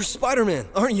 You're Spider-Man,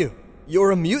 aren't you?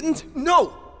 You're a mutant?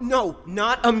 No,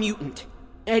 not a mutant.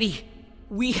 Eddie,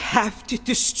 we have to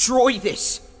destroy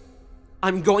this.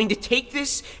 I'm going to take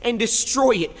this and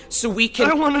destroy it so we can...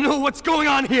 I want to know what's going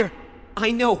on here.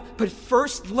 I know, but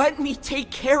first let me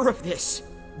take care of this.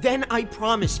 Then I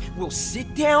promise we'll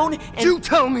sit down and... You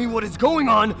tell me what is going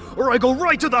on, or I go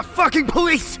right to the fucking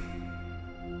police!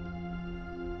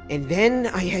 And then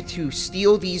I had to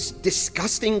steal these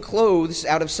disgusting clothes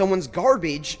out of someone's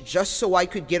garbage just so I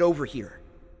could get over here.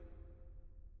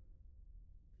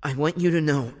 I want you to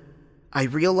know, I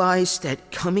realized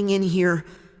that coming in here,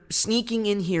 sneaking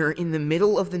in here in the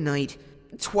middle of the night,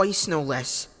 twice no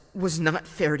less, was not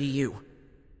fair to you.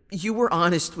 You were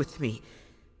honest with me,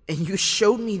 and you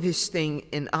showed me this thing,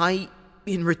 and I,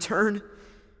 in return,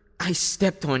 I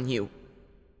stepped on you.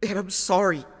 And I'm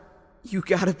sorry. You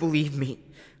gotta believe me.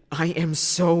 I am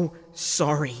so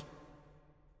sorry.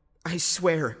 I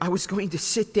swear, I was going to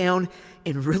sit down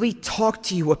and really talk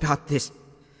to you about this.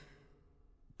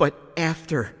 But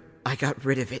after I got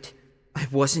rid of it, I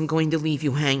wasn't going to leave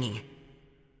you hanging.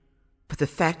 But the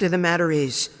fact of the matter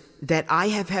is that I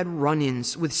have had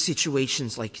run-ins with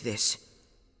situations like this.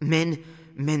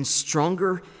 Men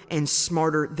stronger and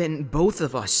smarter than both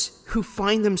of us who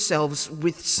find themselves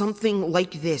with something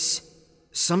like this,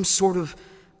 some sort of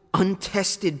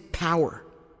untested power,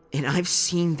 and I've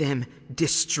seen them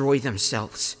destroy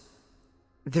themselves.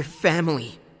 Their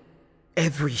family,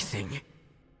 everything.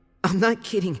 I'm not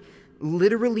kidding,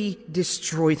 literally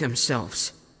destroy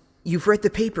themselves. You've read the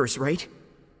papers, right?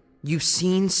 You've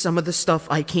seen some of the stuff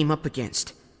I came up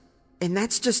against. And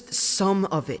that's just some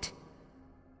of it.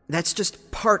 That's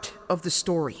just part of the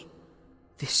story.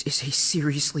 This is a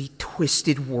seriously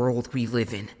twisted world we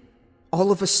live in. All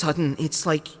of a sudden, it's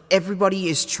like everybody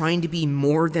is trying to be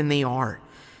more than they are.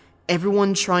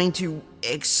 Everyone trying to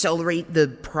accelerate the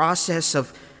process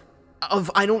of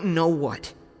I don't know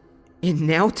what. And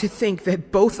now to think that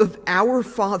both of our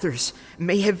fathers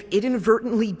may have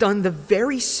inadvertently done the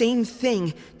very same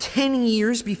thing 10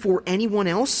 years before anyone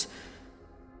else,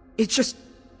 it's just...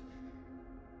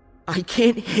 I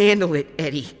can't handle it,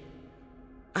 Eddie.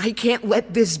 I can't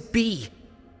let this be.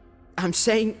 I'm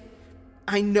saying...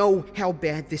 I know how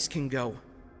bad this can go.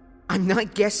 I'm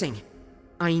not guessing.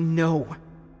 I know.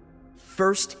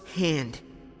 Firsthand.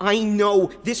 I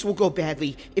know this will go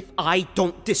badly if I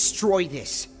don't destroy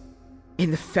this.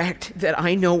 And the fact that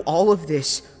I know all of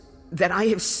this, that I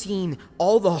have seen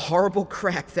all the horrible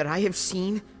crap that I have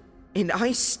seen, and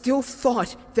I still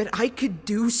thought that I could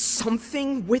do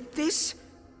something with this?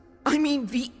 I mean,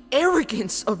 the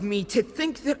arrogance of me to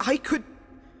think that I could...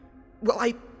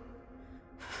 Well,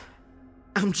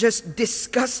 I'm just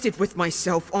disgusted with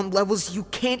myself on levels you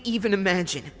can't even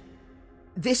imagine.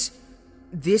 This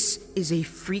is a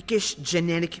freakish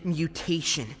genetic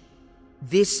mutation.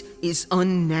 This is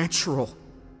unnatural.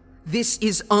 This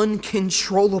is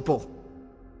uncontrollable.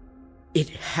 It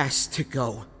has to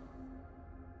go.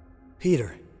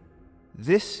 Peter,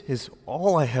 this is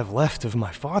all I have left of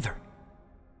my father.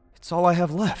 It's all I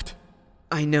have left.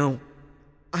 I know.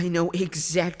 I know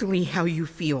exactly how you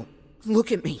feel.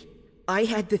 Look at me. I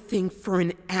had the thing for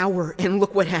an hour, and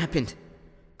look what happened.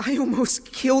 I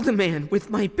almost killed a man with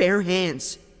my bare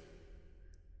hands.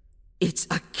 It's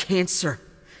a cancer.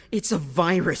 It's a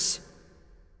virus.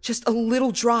 Just a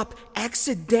little drop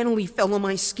accidentally fell on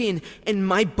my skin, and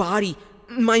my body,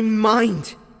 my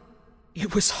mind.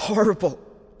 It was horrible.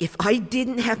 If I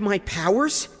didn't have my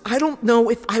powers, I don't know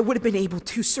if I would have been able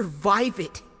to survive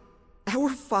it. Our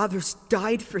fathers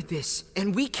died for this,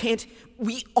 and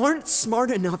we aren't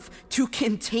smart enough to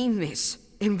contain this,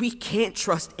 and we can't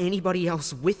trust anybody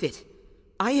else with it.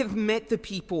 I have met the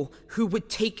people who would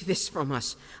take this from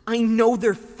us. I know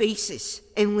their faces,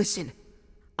 and listen,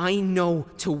 I know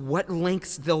to what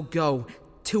lengths they'll go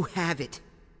to have it.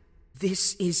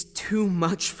 This is too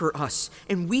much for us,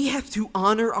 and we have to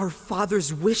honor our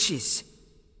father's wishes.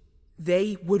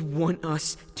 They would want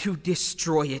us to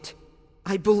destroy it.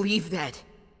 I believe that.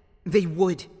 They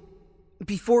would.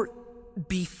 Before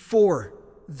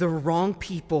the wrong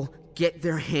people get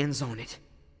their hands on it.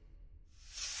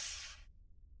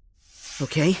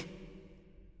 Okay?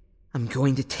 I'm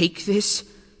going to take this,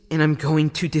 and I'm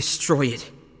going to destroy it.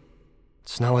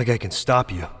 It's not like I can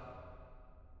stop you.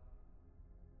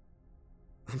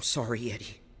 I'm sorry,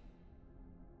 Eddie.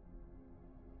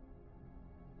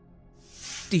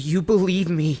 Do you believe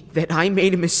me that I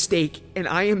made a mistake and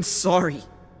I am sorry?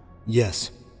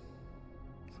 Yes.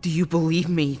 Do you believe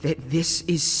me that this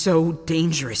is so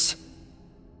dangerous?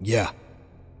 Yeah.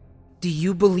 Do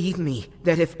you believe me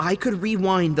that if I could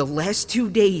rewind the last 2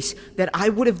 days, that I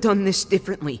would have done this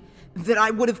differently? That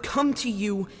I would have come to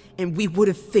you and we would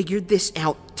have figured this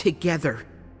out together?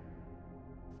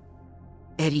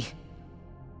 Eddie,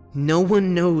 no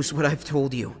one knows what I've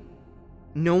told you.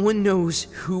 No one knows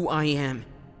who I am.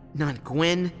 Not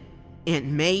Gwen, Aunt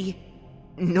May,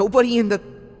 nobody in the...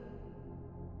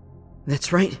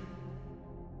 That's right.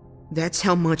 That's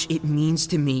how much it means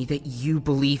to me that you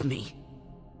believe me.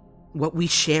 What we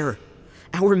share,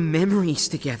 our memories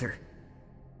together.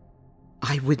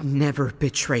 I would never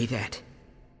betray that.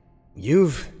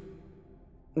 You've...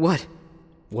 What?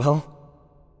 Well,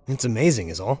 it's amazing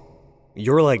is all.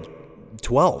 You're like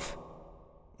 12.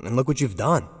 And look what you've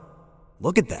done.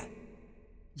 Look at that.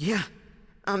 Yeah,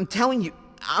 I'm telling you,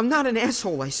 I'm not an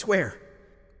asshole, I swear.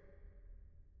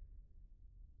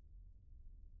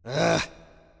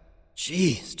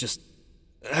 Jeez, just...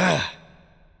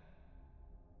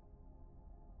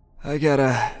 I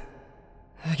gotta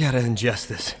ingest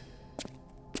this.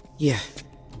 Yeah.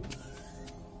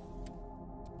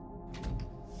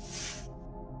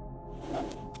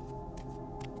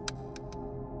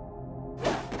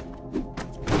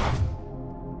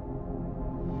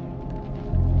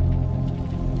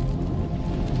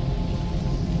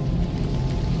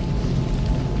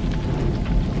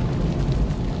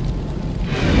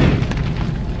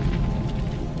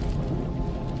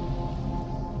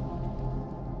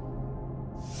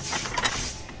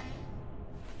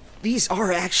 These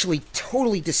are actually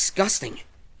totally disgusting.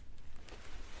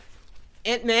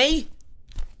 Aunt May?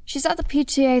 She's at the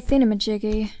PTA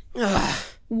thingamajiggy. Ugh.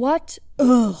 What?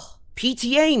 Ugh.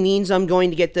 PTA means I'm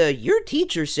going to get the, your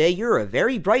teachers say you're a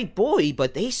very bright boy,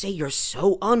 but they say you're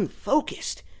so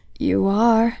unfocused. You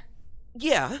are.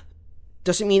 Yeah.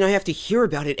 Doesn't mean I have to hear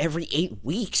about it every 8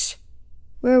 weeks.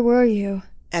 Where were you?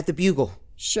 At the Bugle.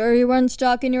 Sure you weren't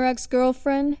stalking your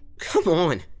ex-girlfriend? Come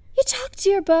on. You talked to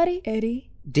your buddy, Eddie.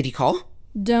 Did he call?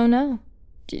 Don't know.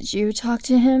 Did you talk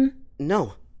to him?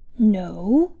 No.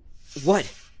 No?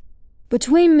 What?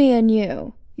 Between me and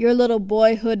you, your little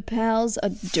boyhood pal's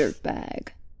a dirtbag.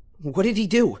 What did he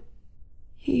do?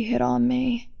 He hit on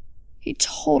me. He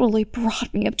totally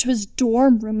brought me up to his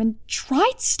dorm room and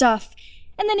tried stuff.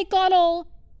 And then he got all,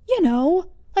 you know,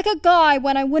 like a guy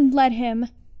when I wouldn't let him.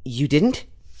 You didn't?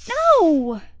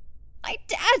 No! My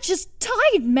dad just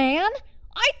died, man!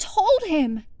 I told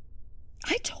him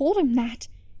that,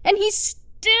 and he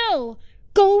still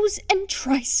goes and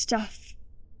tries stuff.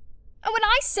 And when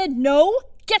I said no,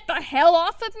 get the hell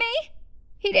off of me,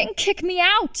 he didn't kick me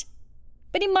out.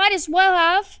 But he might as well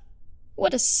have.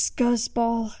 What a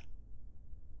scuzzball.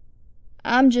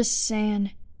 I'm just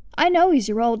saying, I know he's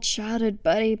your old childhood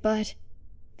buddy, but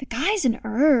the guy's an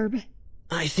herb.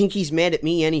 I think he's mad at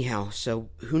me anyhow, so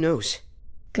who knows?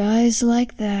 Guys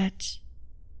like that.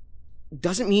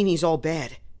 Doesn't mean he's all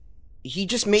bad. He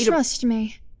just made Trust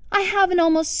me, I have an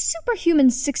almost superhuman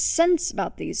sixth sense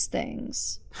about these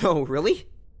things. Oh, really?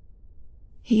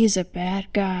 He's a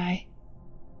bad guy.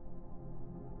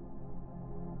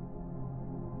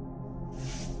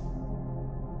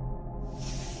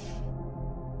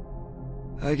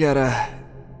 I gotta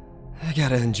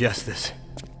ingest this.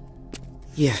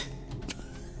 Yeah.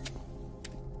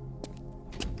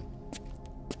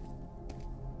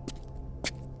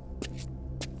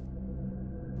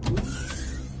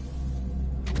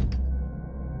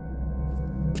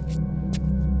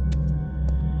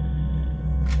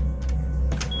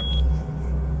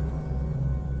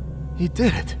 He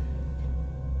did it.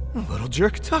 The little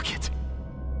jerk took it.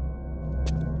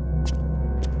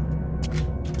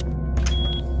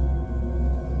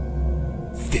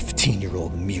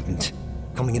 "15-year-old mutant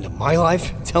coming into my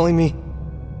life, telling me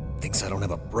thinks I don't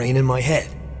have a brain in my head.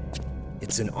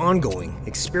 It's an ongoing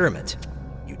experiment,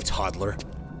 you toddler.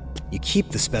 You keep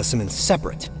the specimens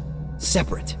separate,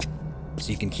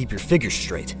 so you can keep your figures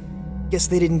straight. Guess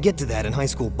they didn't get to that in high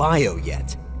school bio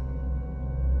yet."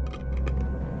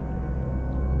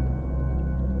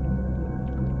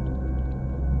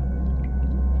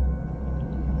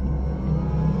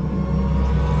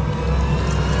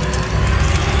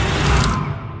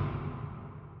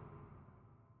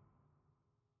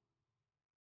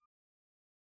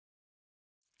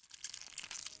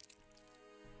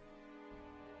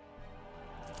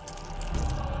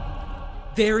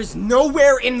 There is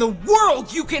nowhere in the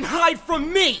world you can hide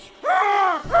from me!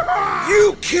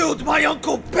 You killed my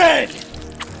Uncle Ben!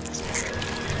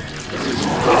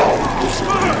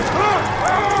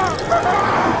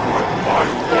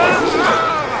 My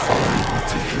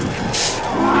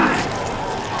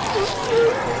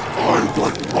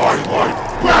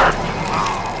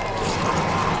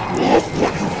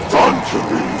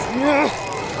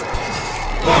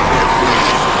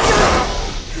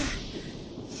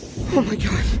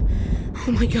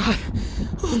my god.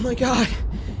 Oh my god.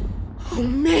 Oh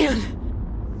man.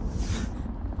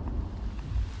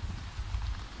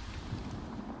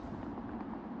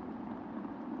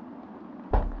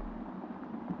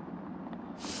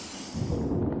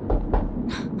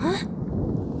 Huh?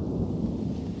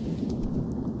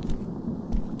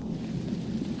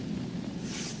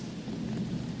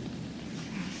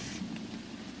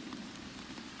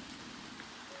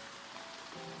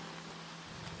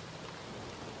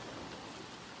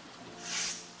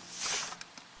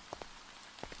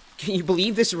 Can you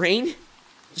believe this rain?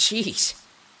 Jeez.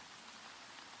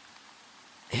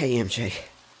 Hey, MJ.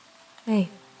 Hey.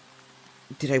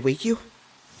 Did I wake you?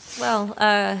 Well,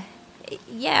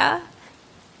 yeah.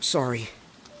 Sorry.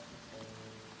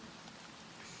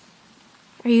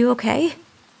 Are you okay?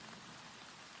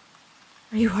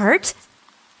 Are you hurt?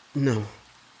 No.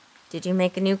 Did you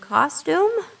make a new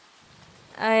costume?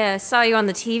 I saw you on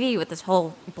the TV with this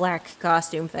whole black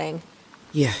costume thing.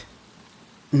 Yeah.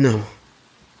 No.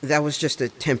 That was just a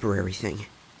temporary thing.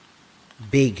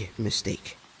 Big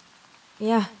mistake.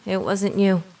 Yeah, it wasn't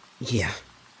you. Yeah.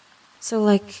 So,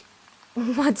 like,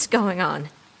 what's going on?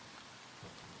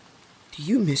 Do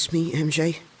you miss me,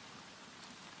 MJ?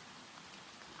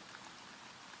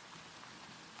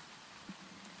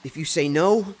 If you say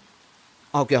no,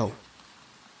 I'll go.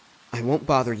 I won't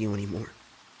bother you anymore.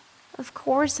 Of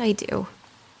course I do.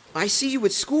 I see you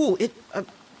at school.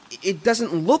 It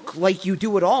doesn't look like you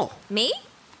do at all. Me?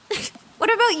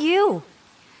 What about you?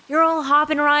 You're all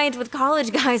hopping rides with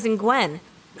college guys and Gwen.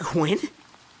 Gwen?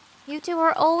 You two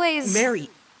are always... Mary.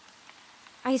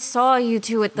 I saw you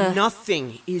two at the...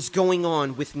 Nothing is going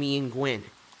on with me and Gwen.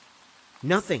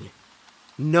 Nothing.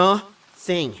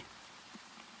 Nothing.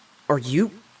 Are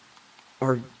you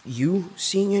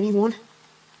seeing anyone?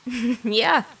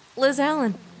 Yeah, Liz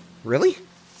Allen. Really?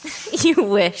 You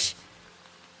wish.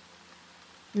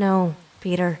 No,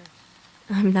 Peter.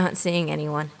 I'm not seeing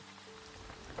anyone.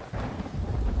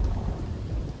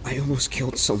 I almost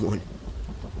killed someone.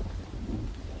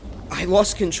 I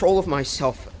lost control of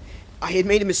myself. I had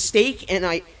made a mistake and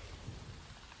I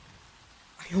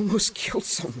almost killed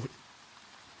someone.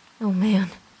 Oh man.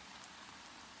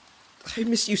 I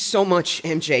miss you so much,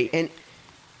 MJ, and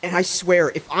I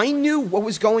swear, if I knew what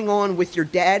was going on with your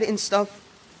dad and stuff,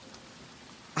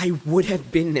 I would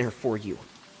have been there for you.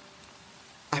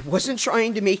 I wasn't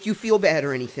trying to make you feel bad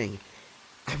or anything.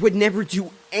 I would never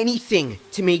do anything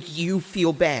to make you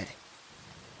feel bad.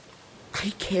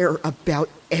 I care about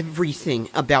everything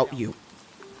about you.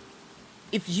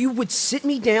 If you would sit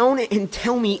me down and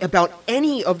tell me about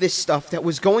any of this stuff that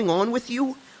was going on with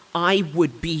you, I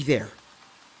would be there.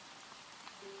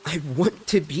 I want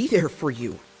to be there for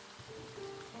you.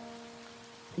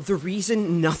 The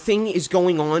reason nothing is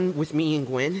going on with me and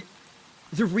Gwen,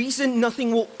 the reason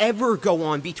nothing will ever go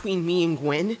on between me and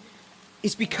Gwen,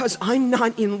 is because I'm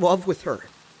not in love with her.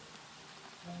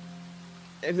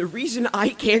 And the reason I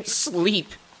can't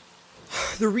sleep,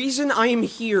 the reason I am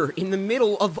here in the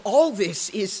middle of all this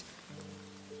is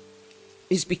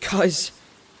because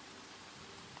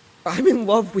I'm in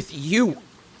love with you.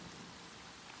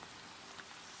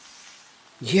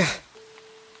 Yeah.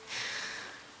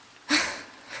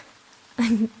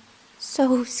 I'm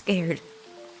so scared.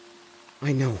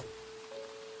 I know.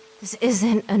 This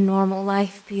isn't a normal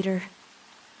life, Peter.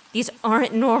 These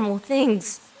aren't normal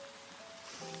things.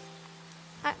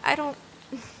 I don't...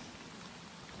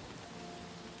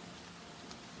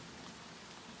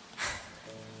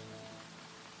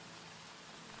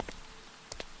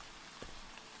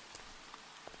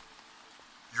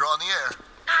 You're on the air.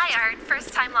 Hi, Art.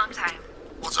 First time, long time.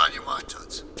 What's on your mind,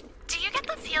 Toots? Do you get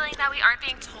the feeling that we aren't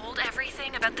being told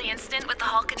everything about the incident with the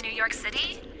Hulk in New York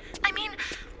City? I mean,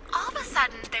 all of a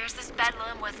sudden, there's this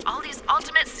bedlam with all these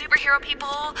ultimate superhero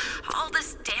people, all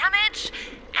this damage,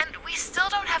 and we still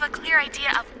don't have a clear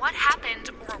idea of what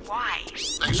happened or why.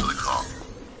 Thanks for the call.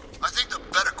 I think the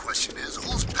better question is,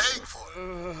 who's paying for it?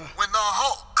 When the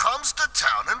Hulk comes to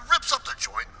town and rips up the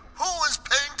joint, who is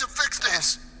paying to fix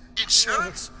this?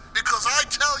 Insurance? Because I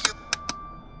tell you...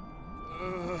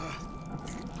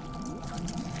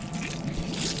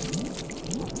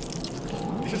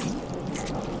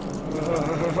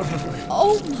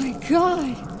 Oh my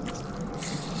god!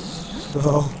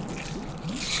 So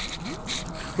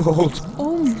cold.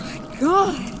 Oh my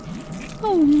god!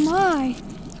 Oh my!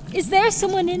 Is there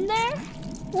someone in there?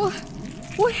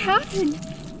 What happened?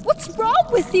 What's wrong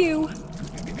with you?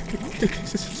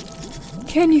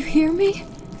 Can you hear me?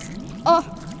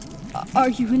 Are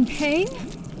you in pain?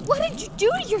 What did you do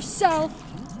to yourself?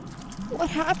 What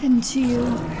happened to you?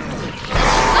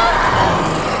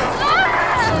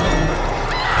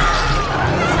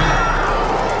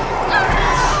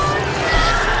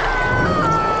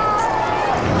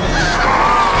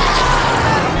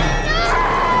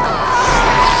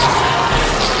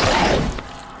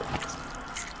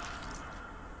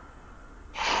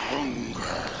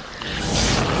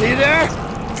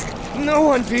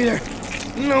 one, Peter.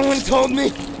 No one told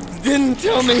me. Didn't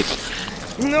tell me.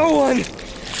 No one.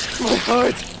 My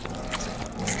heart.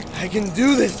 I can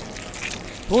do this.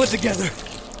 Pull it together.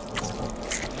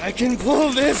 I can pull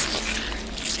this.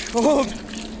 Hold.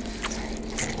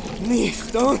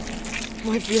 Knees, don't.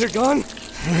 My feet are gone.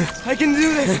 I can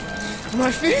do this.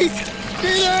 My feet.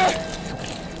 Peter!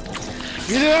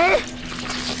 Peter!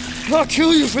 I'll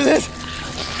kill you for this.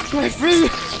 My friend.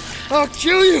 I'll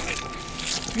kill you.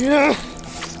 Peter.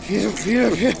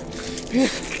 Peter.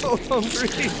 So hungry.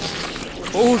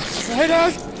 Cold. Right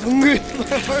out. Hungry.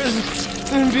 My heart has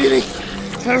been beating.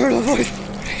 I heard a voice.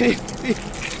 Peter.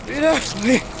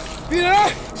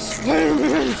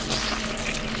 Spider-Man.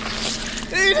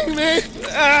 Eating me.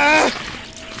 Ah.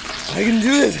 I can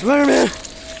do this, Spider-Man.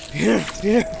 Peter.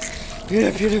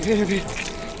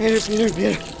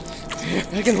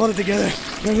 I can hold it together.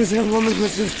 Where was that woman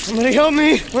with this? Somebody help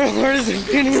me. My heart is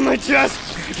beating in my chest.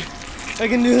 I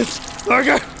can do this.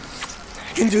 Parker.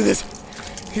 I can do this.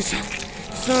 He's on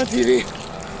TV.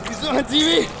 He's on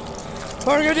TV.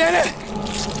 Parker did it.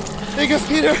 Think of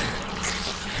Peter.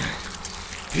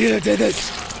 Peter did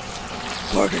this.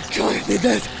 Parker did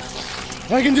that.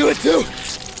 I can do it too.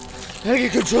 I can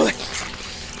control it.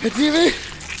 The TV.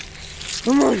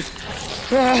 Come on.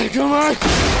 Come on.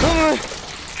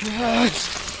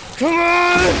 Come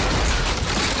on.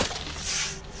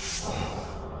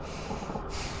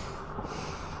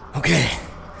 Okay.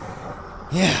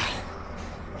 Yeah.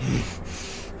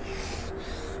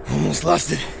 Almost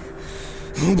lost it.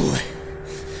 Oh boy.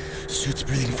 Suit's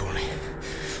breathing for me.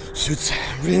 Suit's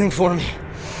breathing for me.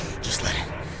 Just let it.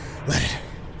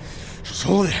 Just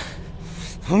hold it.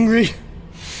 Hungry.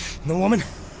 The woman.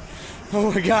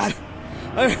 Oh my God.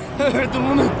 I heard the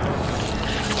woman.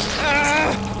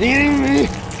 Eating me.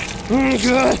 Oh my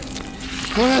God.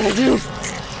 What did I do?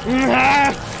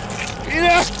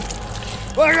 Peter!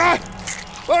 Parker!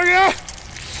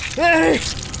 Daddy!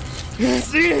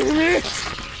 It's eating me.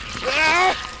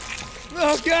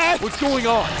 Oh God. What's going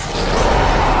on?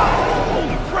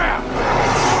 Holy crap!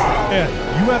 Ed,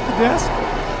 you at the desk?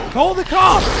 Call the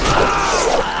cops!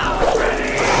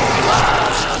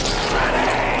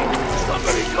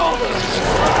 Somebody call them!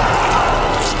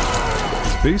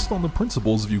 Based on the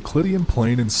principles of Euclidean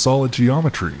plane and solid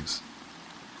geometries.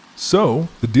 So,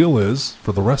 the deal is,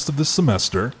 for the rest of this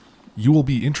semester, you will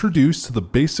be introduced to the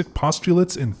basic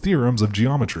postulates and theorems of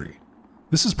geometry.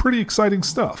 This is pretty exciting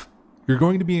stuff. You're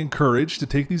going to be encouraged to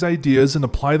take these ideas and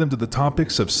apply them to the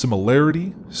topics of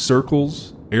similarity,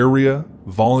 circles, area,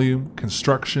 volume,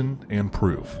 construction, and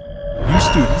proof. You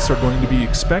students are going to be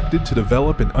expected to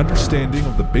develop an understanding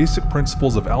of the basic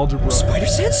principles of algebra. Spider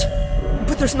sense?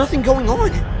 But there's nothing going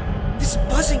on. This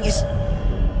buzzing is...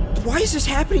 Why is this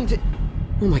happening to...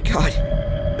 Oh my God.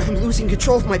 I'm losing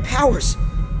control of my powers.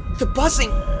 The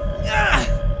buzzing...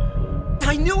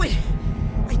 I knew it!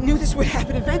 I knew this would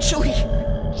happen eventually.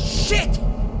 Shit!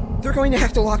 They're going to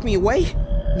have to lock me away.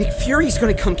 Nick Fury's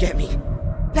going to come get me.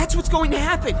 That's what's going to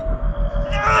happen.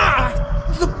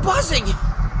 The buzzing!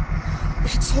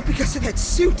 It's all because of that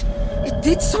suit. It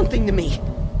did something to me.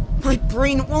 My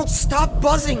brain won't stop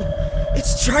buzzing.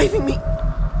 It's driving me...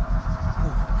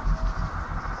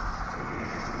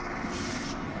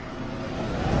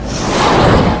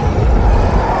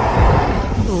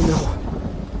 Oh no.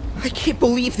 I can't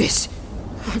believe this.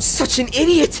 I'm such an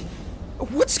idiot.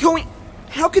 What's going...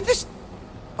 How could this...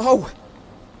 Oh.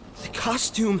 The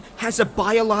costume has a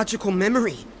biological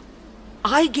memory.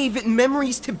 I gave it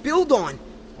memories to build on.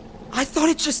 I thought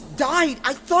it just died.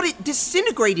 I thought it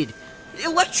disintegrated,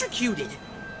 electrocuted.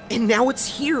 And now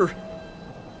it's here.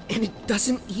 And it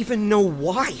doesn't even know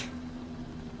why.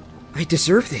 I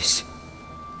deserve this.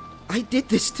 I did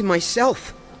this to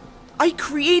myself. I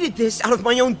created this out of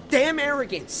my own damn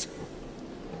arrogance.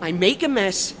 I make a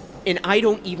mess, and I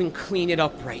don't even clean it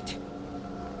up right.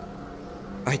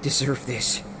 I deserve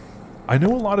this. I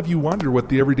know a lot of you wonder what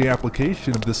the everyday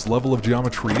application of this level of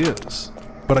geometry is,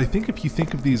 but I think if you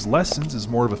think of these lessons as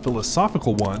more of a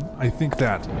philosophical one, I think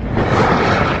that...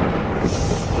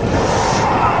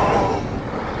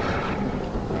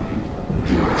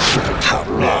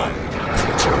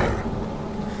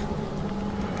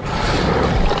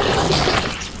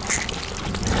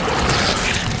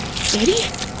 Eddie?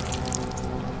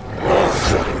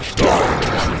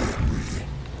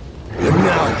 And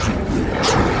now you will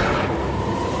too.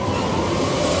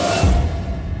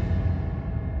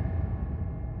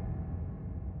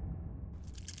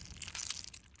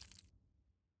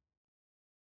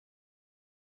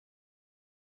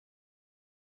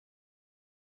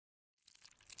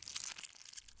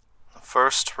 The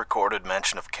first recorded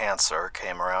mention of cancer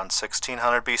came around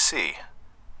 1600 BC.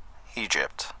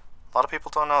 Egypt. A lot of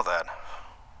people don't know that.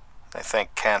 They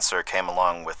think cancer came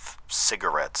along with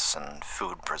cigarettes and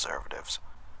food preservatives.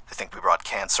 They think we brought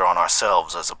cancer on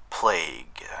ourselves as a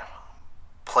plague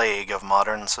of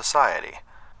modern society.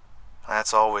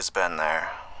 That's always been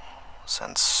there.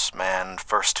 Since man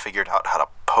first figured out how to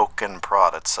poke and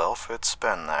prod itself, it's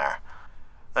been there.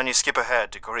 Then you skip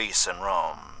ahead to Greece and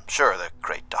Rome. Sure, the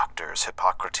great doctors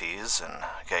Hippocrates and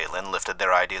Galen lifted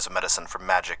their ideas of medicine from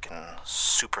magic and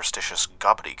superstitious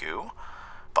gobbledygoo,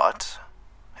 but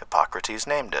Hippocrates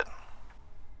named it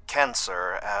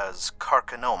cancer as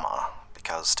carcinoma,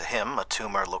 because to him a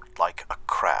tumor looked like a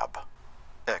crab.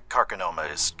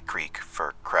 Carcinoma is Greek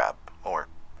for crab, or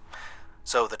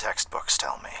so the textbooks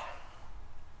tell me.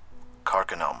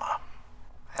 Carcinoma.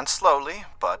 And slowly,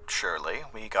 but surely,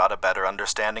 we got a better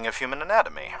understanding of human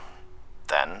anatomy.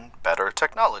 Then, better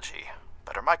technology,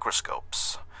 better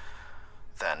microscopes.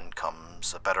 Then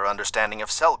comes a better understanding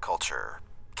of cell culture,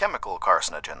 chemical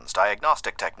carcinogens,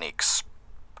 diagnostic techniques,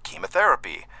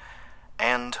 chemotherapy,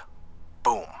 and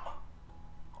boom.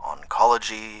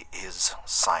 Oncology is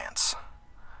science.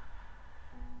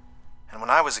 And when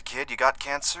I was a kid, you got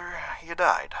cancer, you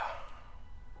died.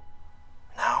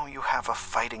 Now you have a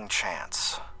fighting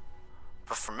chance.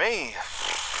 But for me,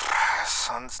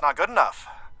 son, it's not good enough.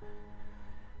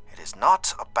 It is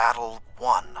not a battle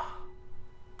won.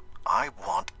 I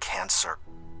want cancer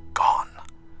gone.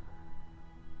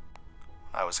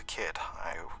 When I was a kid,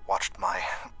 I watched my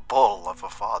bull of a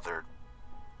father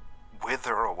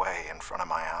wither away in front of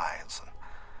my eyes,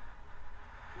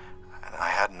 and I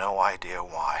had no idea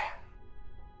why.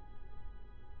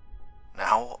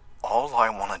 Now, all I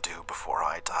want to do before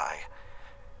I die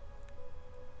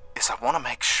is I want to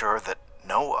make sure that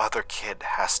no other kid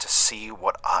has to see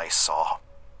what I saw.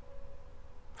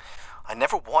 I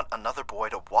never want another boy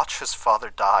to watch his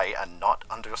father die and not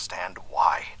understand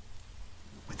why.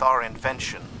 With our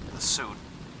invention, the suit,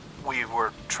 we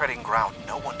were treading ground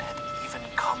no one had even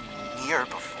come near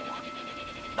before.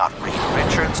 Not Reed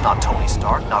Richards, not Tony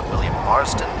Stark, not William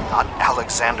Marsden, not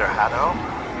Alexander Haddo.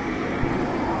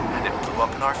 And it blew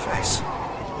up in our face.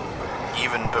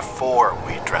 Even before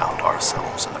we drowned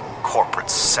ourselves in the corporate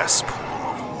cesspool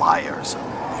of liars and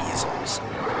weasels.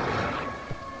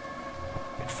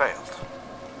 It failed.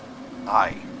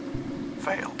 I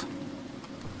failed.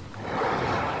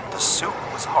 The suit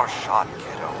was our shot,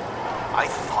 kiddo. I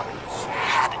thought we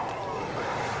had it.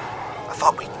 I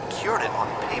thought we cured it on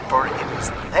paper. It was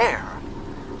there.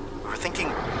 We were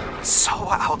thinking so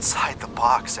outside the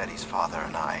box, Eddie's father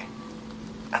and I.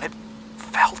 And it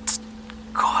felt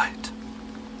good.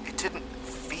 It didn't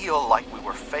feel like we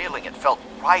were failing. It felt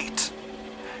right.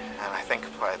 And I think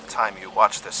by the time you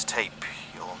watch this tape,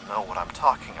 you'll know what I'm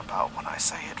talking about when I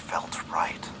say it felt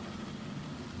right.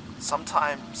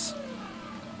 Sometimes,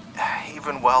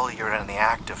 even while you're in the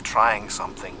act of trying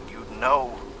something, you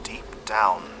know deep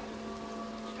down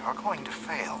you're going to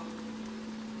fail.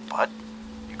 But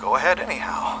you go ahead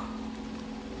anyhow.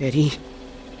 Eddie,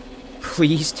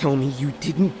 please tell me you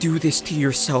didn't do this to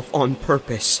yourself on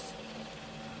purpose.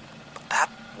 But that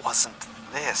wasn't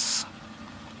this.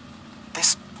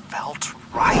 This felt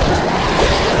right.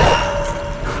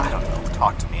 I don't know,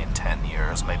 talk to me in 10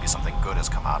 years, maybe something good has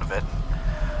come out of it.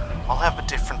 I'll have a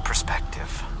different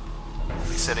perspective. I'll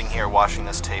be sitting here watching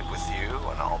this tape with you,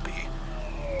 and I'll be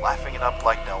laughing it up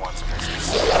like no one's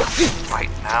business.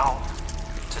 Right now,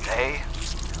 today,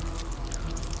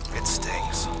 it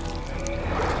stings.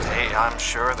 Today, I'm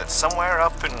sure that somewhere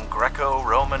up in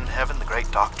Greco-Roman heaven, the great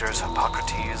doctors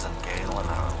Hippocrates and Galen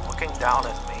are looking down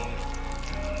at me,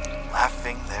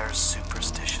 laughing their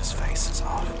superstitious faces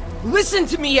off. Listen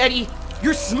to me, Eddie!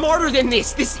 You're smarter than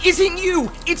this! This isn't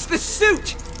you! It's the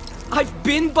suit! I've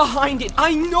been behind it!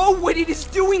 I know what it is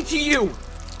doing to you!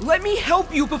 Let me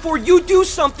help you before you do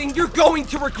something you're going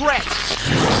to regret!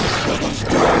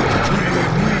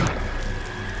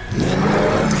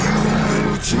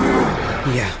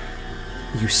 Yeah,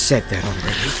 you said that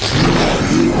already.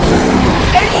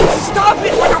 Eddie, stop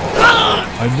it!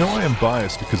 I know I am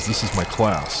biased because this is my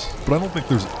class, but I don't think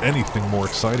there's anything more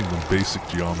exciting than basic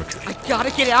geometry. I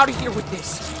gotta get out of here with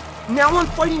this. Now I'm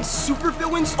fighting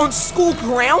supervillains on school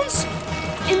grounds?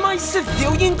 In my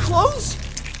civilian clothes?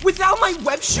 Without my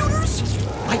web shooters?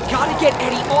 I gotta get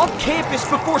Eddie off campus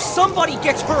before somebody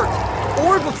gets hurt.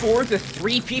 Or before the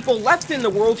 3 people left in the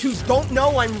world who don't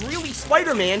know I'm really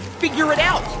Spider-Man figure it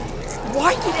out.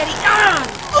 Why did Eddie...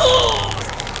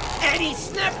 Eddie,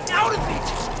 snap out of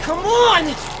it! Come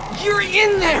on! You're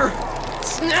in there!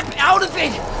 Snap out of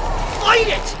it! Fight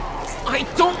it! I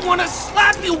don't want to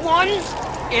slap you one!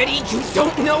 Eddie, you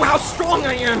don't know how strong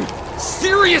I am!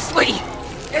 Seriously!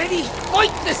 Eddie,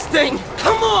 fight this thing!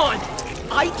 Come on!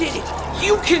 I did it!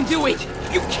 You can do it!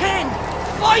 You can!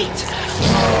 Fight!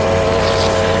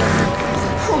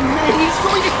 Oh man, he's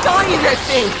going to die in that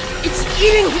thing! It's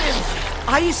eating him!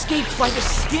 I escaped by the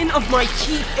skin of my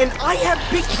teeth, and I have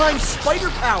big-time spider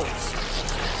powers!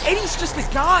 Eddie's just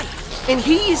a guy, and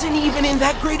he isn't even in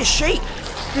that great a shape.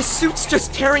 The suit's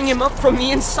just tearing him up from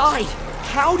the inside.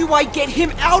 How do I get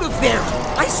him out of there?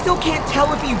 I still can't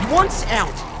tell if he wants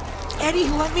out. Eddie,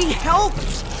 let me help!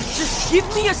 Just give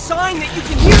me a sign that you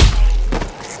can hear...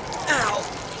 Ow.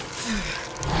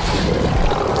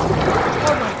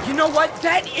 Alright, you know what?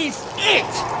 That is it!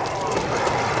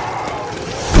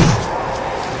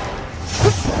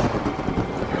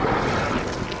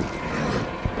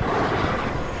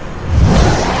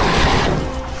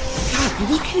 God,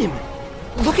 look at him!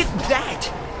 Look at that!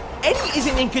 Eddie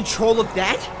isn't in control of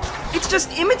that! It's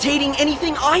just imitating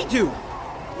anything I do!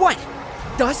 What?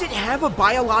 Does it have a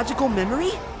biological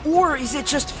memory? Or is it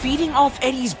just feeding off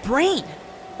Eddie's brain?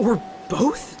 Or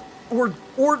both? Or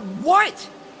what?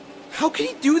 How could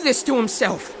he do this to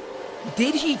himself?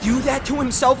 Did he do that to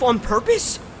himself on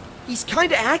purpose? He's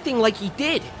kinda acting like he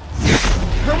did.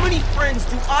 How many friends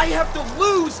do I have to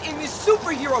lose in this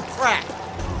superhero crap?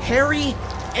 Harry,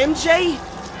 MJ,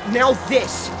 now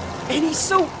this. And he's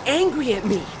so angry at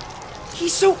me.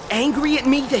 He's so angry at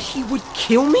me that he would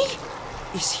kill me?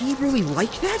 Is he really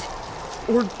like that?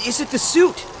 Or is it the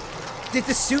suit? Did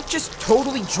the suit just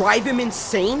totally drive him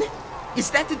insane?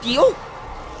 Is that the deal?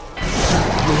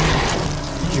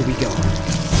 Here we go.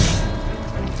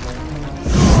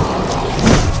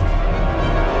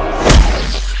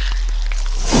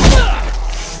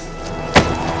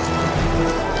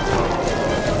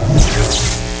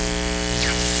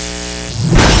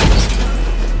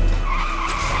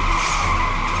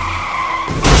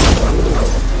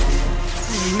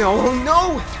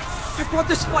 No! I brought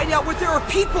this fight out where there are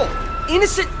people!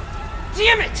 Innocent...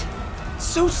 Damn it!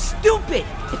 So stupid!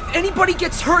 If anybody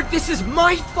gets hurt, this is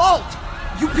my fault!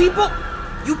 You people,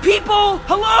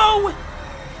 hello?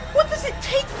 What does it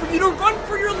take for you to run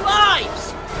for your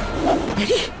lives?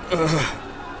 Eddie?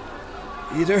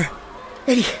 Peter?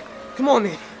 Eddie, come on,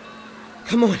 man.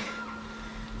 Come on.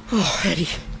 Oh, Eddie.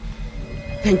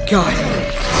 Thank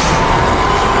God.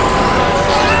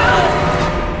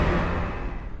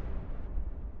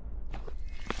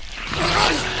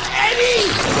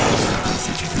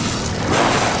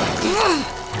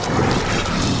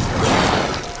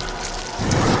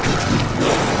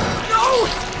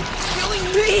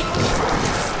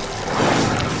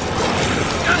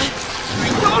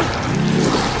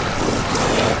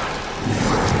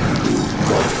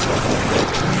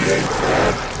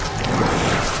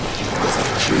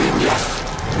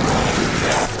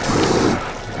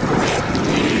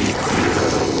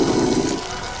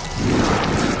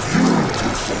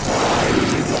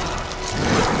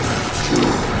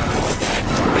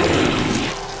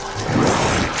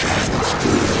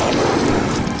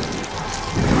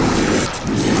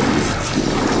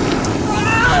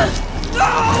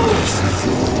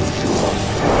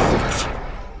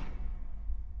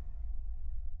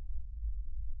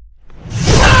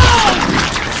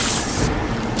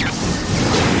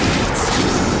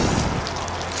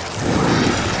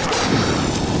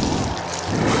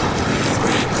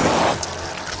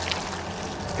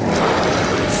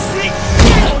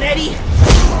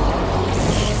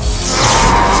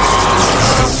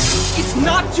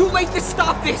 Too late to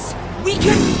stop this! We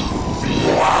can...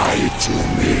 Lie to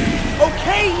me!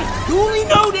 Okay, duly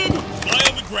noted! Lie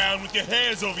on the ground with your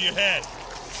hands over your head!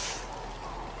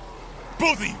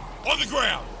 Both of you, on the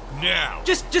ground, now!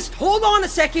 Just hold on a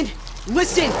second!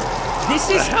 Listen, this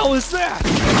is... What the hell is that?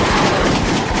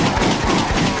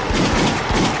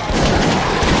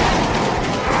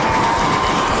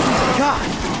 God!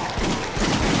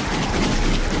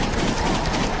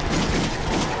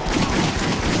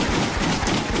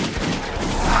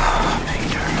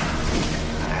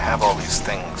 I have all these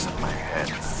things in my head.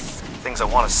 Things I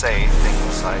want to say,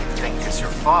 things I think as your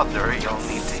father you'll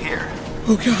need to hear.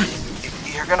 Oh God.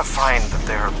 You're gonna find that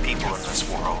there are people in this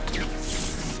world.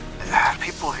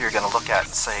 People who you're gonna look at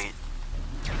and say,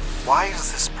 why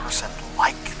is this person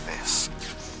like this?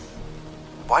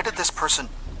 Why did this person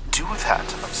do that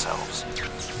to themselves?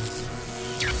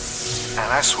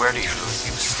 And I swear to you, if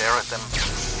you stare at them for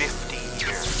 50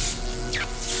 years,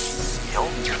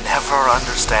 you'll never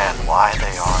understand why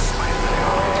they are the way they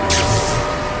are.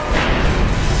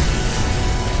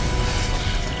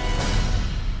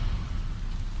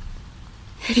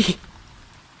 Eddie.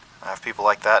 I have people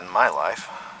like that in my life.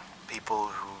 People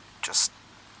who just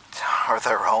are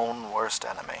their own worst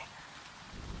enemy.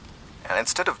 And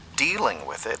instead of dealing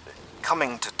with it,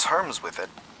 coming to terms with it,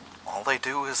 all they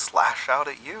do is lash out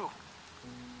at you.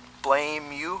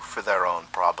 Blame you for their own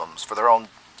problems, for their own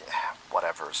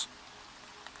whatevers.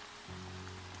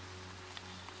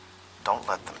 Don't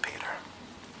let them, Peter.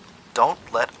 Don't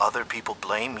let other people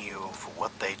blame you for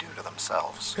what they do to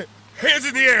themselves. Hands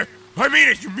in the air! I mean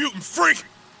it, you mutant freak!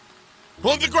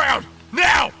 On the ground,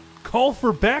 now! Call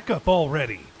for backup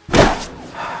already.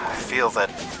 I feel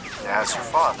that, as your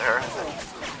father, that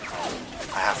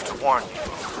I have to warn you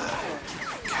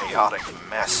of the chaotic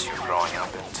mess you're growing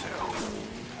up into.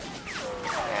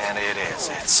 And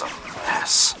it's a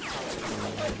mess.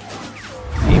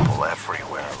 People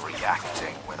everywhere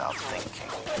reacting without thinking.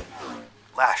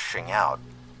 Lashing out.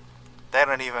 They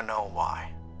don't even know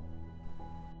why.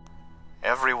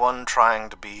 Everyone trying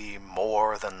to be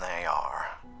more than they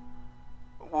are.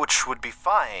 Which would be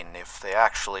fine if they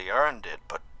actually earned it,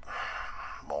 but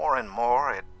more and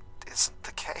more it isn't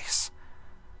the case.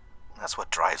 That's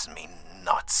what drives me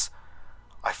nuts.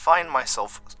 I find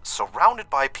myself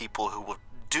surrounded by people who will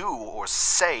do or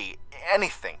say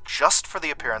anything just for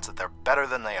the appearance that they're better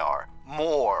than they are,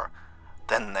 more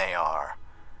than they are.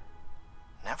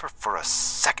 Never for a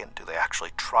second do they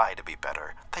actually try to be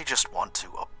better. They just want to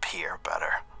appear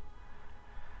better.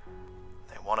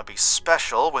 They want to be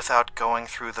special without going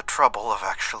through the trouble of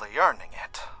actually earning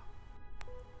it.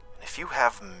 And if you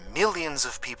have millions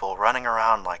of people running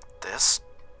around like this,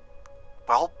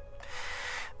 well,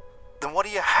 then what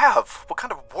do you have? What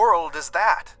kind of world is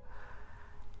that?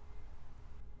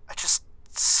 I just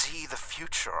see the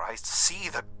future. I see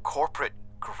the corporate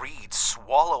greed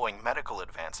swallowing medical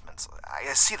advancements.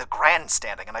 I see the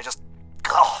grandstanding, and I just...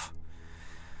 Ugh.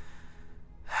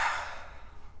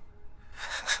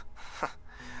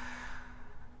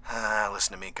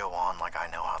 Listen to me go on like I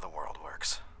know how the world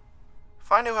works.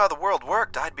 If I knew how the world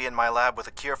worked, I'd be in my lab with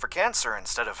a cure for cancer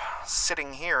instead of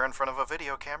sitting here in front of a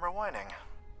video camera whining.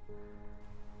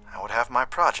 I would have my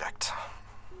project.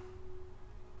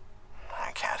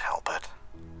 I can't help it.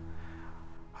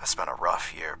 It's been a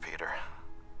rough year, Peter.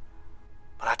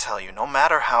 But I tell you, no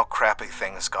matter how crappy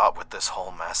things got with this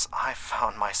whole mess, I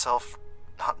found myself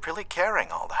not really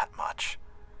caring all that much.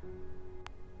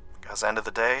 Because end of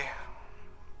the day,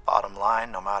 bottom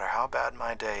line, no matter how bad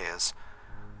my day is,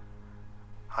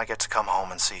 I get to come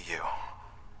home and see you.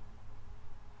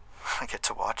 I get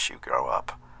to watch you grow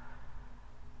up.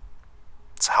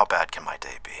 So how bad can my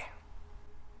day be?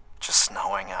 Just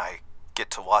knowing I get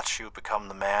to watch you become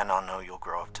the man I know you'll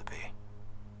grow up to be.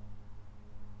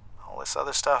 All this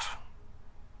other stuff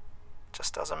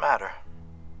just doesn't matter.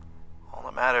 All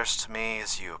that matters to me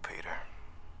is you, Peter.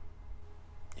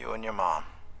 You and your mom.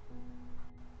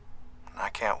 And I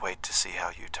can't wait to see how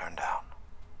you turned out.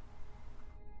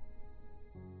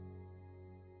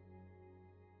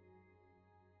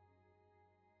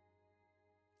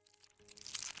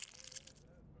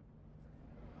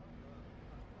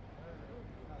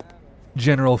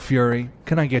 General Fury,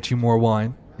 can I get you more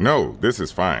wine? No, this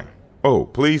is fine. Oh,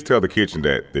 please tell the kitchen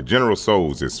that the General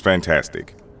Soul's is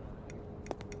fantastic.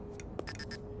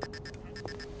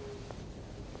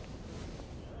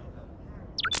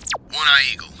 One-Eye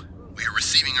Eagle, we are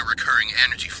receiving a recurring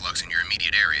energy flux in your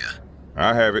immediate area.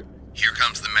 I have it. Here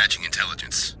comes the matching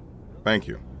intelligence. Thank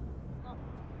you.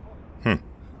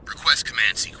 Request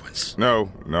command sequence.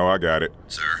 No, I got it.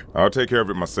 Sir? I'll take care of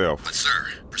it myself. But sir,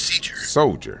 procedure.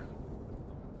 Soldier.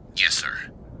 Yes,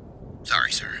 sir.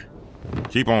 Sorry, sir.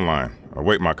 Keep online.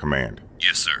 Await my command.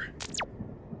 Yes, sir.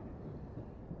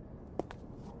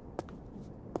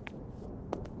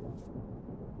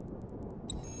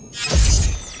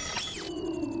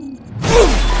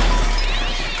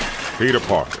 Peter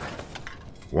Parker,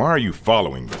 why are you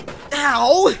following me?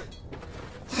 Ow!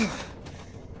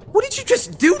 What did you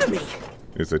just do to me?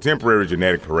 It's a temporary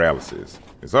genetic paralysis.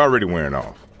 It's already wearing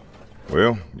off.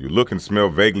 Well, you look and smell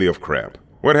vaguely of crap.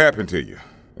 What happened to you?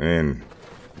 And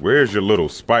where's your little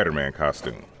Spider-Man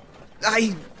costume?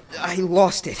 I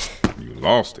lost it. You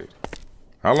lost it?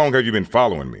 How long have you been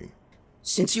following me?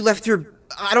 Since you left your,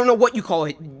 I don't know what you call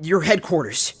it, your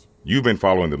headquarters. You've been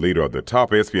following the leader of the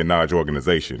top espionage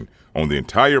organization on the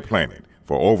entire planet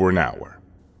for over an hour.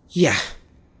 Yeah.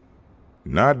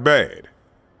 Not bad.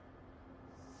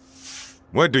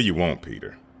 What do you want,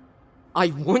 Peter? I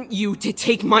want you to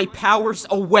take my powers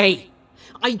away.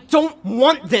 I don't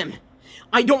want them.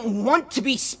 I don't want to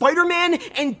be Spider-Man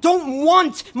and don't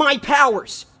want my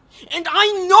powers. And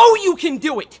I know you can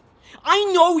do it. I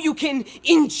know you can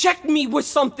inject me with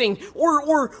something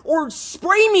or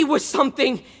spray me with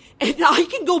something and I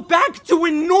can go back to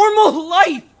a normal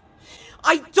life.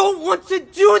 I don't want to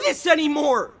do this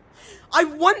anymore. I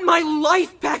want my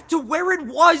life back to where it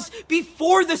was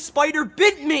before the spider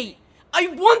bit me! I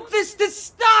want this to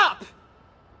stop!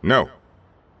 No.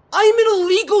 I'm an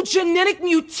illegal genetic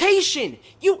mutation!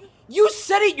 You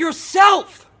said it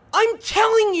yourself! I'm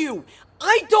telling you!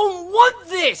 I don't want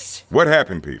this! What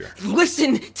happened, Peter?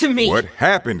 Listen to me! What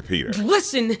happened, Peter?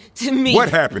 Listen to me! What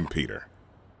happened, Peter?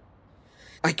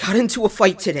 I got into a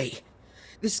fight today.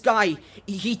 This guy,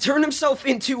 he turned himself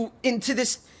into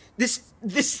this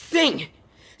thing.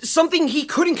 Something he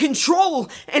couldn't control,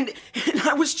 and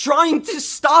I was trying to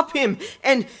stop him,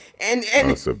 and...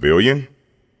 A civilian?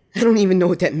 I don't even know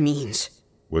what that means.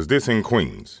 Was this in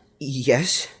Queens?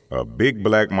 Yes. A big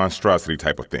black monstrosity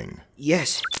type of thing?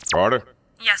 Yes. Carter?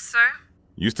 Yes, sir?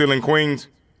 You still in Queens?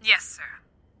 Yes, sir.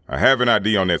 I have an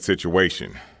ID on that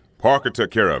situation. Parker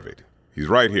took care of it. He's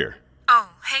right here. Oh,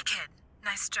 hey kid.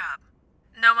 Nice job.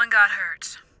 No one got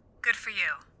hurt. Good for you.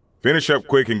 Finish up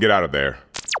quick and get out of there.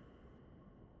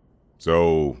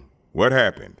 So, what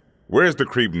happened? Where's the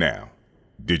creep now?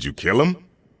 Did you kill him?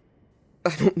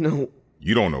 I don't know.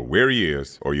 You don't know where he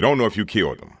is, or you don't know if you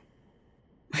killed him.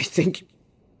 I think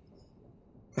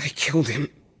I killed him.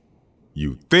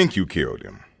 You think you killed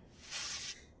him?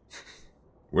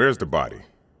 Where's the body?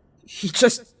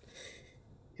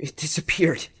 It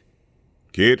disappeared.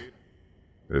 Kid,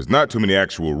 there's not too many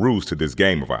actual rules to this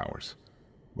game of ours.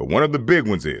 But one of the big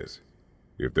ones is,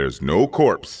 if there's no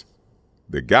corpse,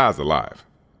 the guy's alive.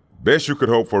 Best you could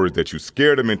hope for is that you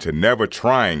scared him into never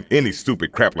trying any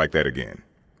stupid crap like that again.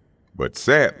 But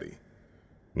sadly,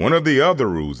 one of the other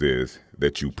rules is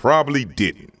that you probably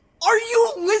didn't. Are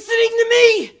you listening to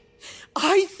me?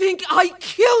 I think I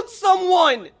killed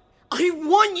someone! I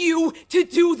want you to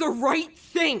do the right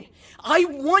thing. I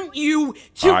want you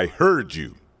to... I heard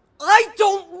you. I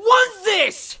don't want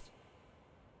this!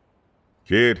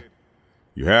 Kid,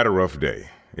 you had a rough day.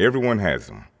 Everyone has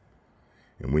them.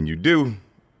 And when you do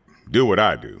what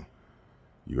I do.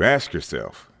 You ask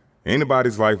yourself,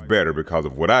 anybody's life better because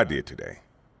of what I did today?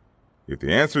 If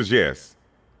the answer is yes,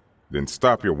 then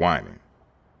stop your whining.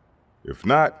 If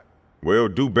not, well,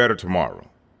 do better tomorrow.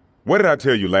 What did I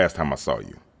tell you last time I saw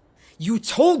you? You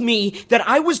told me that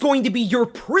I was going to be your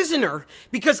prisoner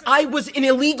because I was an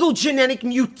illegal genetic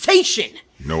mutation.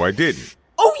 No, I didn't.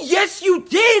 Oh, yes, you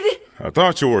did! I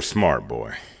thought you were a smart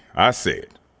boy. I said,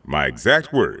 my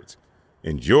exact words,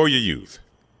 enjoy your youth.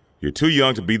 You're too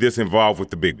young to be this involved with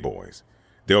the big boys.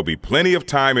 There'll be plenty of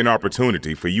time and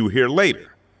opportunity for you here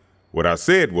later. What I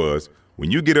said was,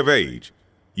 when you get of age,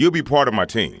 you'll be part of my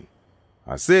team.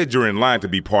 I said you're in line to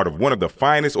be part of one of the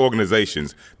finest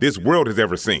organizations this world has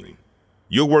ever seen.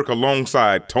 You'll work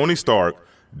alongside Tony Stark,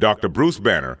 Dr. Bruce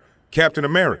Banner, Captain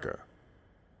America.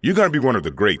 You're gonna be one of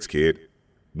the greats, kid.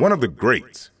 One of the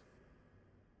greats.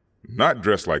 Not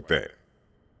dressed like that.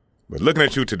 But looking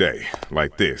at you today,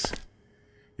 like this,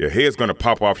 your head's gonna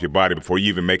pop off your body before you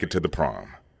even make it to the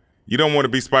prom. You don't want to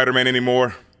be Spider-Man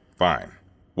anymore? Fine.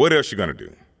 What else you gonna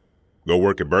do? Go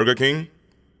work at Burger King?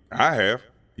 I have.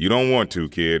 You don't want to,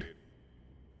 kid.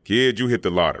 Kid, you hit the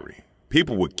lottery.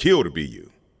 People would kill to be you.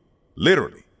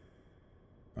 Literally.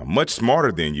 I'm much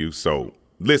smarter than you, so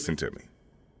listen to me.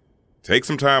 Take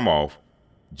some time off.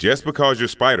 Just because you're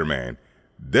Spider-Man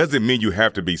doesn't mean you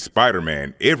have to be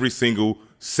Spider-Man every single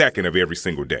second of every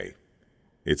single day.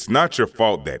 It's not your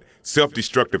fault that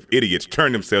self-destructive idiots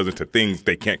turn themselves into things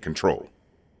they can't control.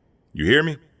 You hear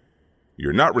me?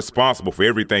 You're not responsible for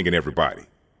everything and everybody.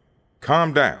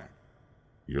 Calm down.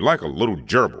 You're like a little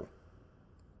gerbil.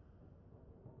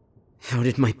 How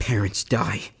did my parents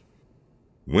die?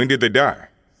 When did they die?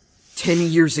 10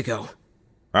 years ago.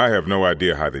 I have no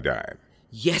idea how they died.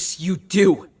 Yes, you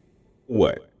do.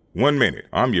 What? 1 minute,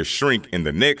 I'm your shrink, and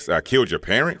the next, I killed your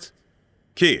parents?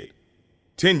 Kid,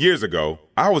 10 years ago,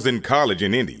 I was in college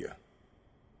in India.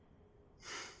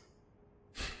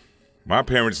 My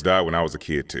parents died when I was a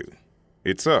kid, too.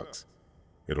 It sucks.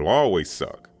 It'll always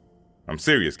suck. I'm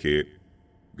serious, kid.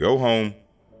 Go home,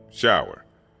 shower,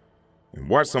 and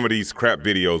watch some of these crap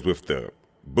videos with the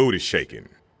booty shaking.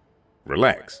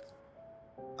 Relax.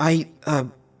 I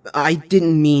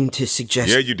didn't mean to suggest...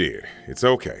 Yeah, you did. It's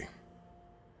okay.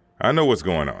 I know what's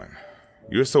going on.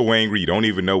 You're so angry you don't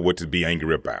even know what to be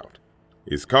angry about.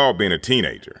 It's called being a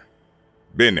teenager.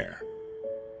 Been there.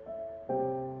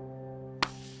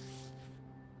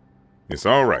 It's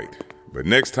all right, but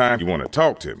next time you want to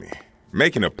talk to me,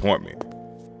 make an appointment,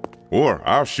 or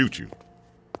I'll shoot you.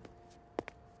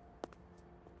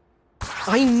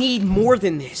 I need more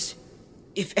than this.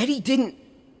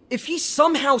 If he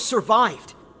somehow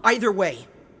survived, either way,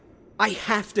 I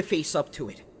have to face up to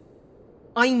it.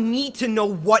 I need to know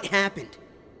what happened.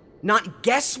 Not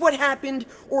guess what happened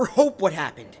or hope what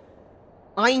happened.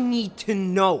 I need to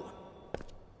know.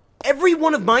 Every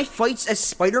one of my fights as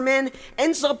Spider-Man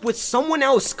ends up with someone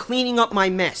else cleaning up my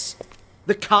mess.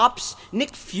 The cops,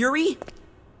 Nick Fury.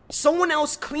 Someone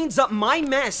else cleans up my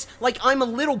mess like I'm a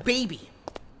little baby.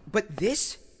 But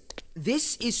this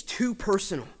is too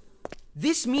personal.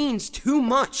 This means too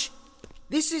much.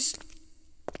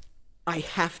 I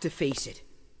have to face it.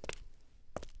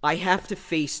 I have to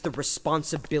face the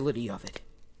responsibility of it.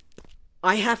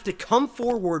 I have to come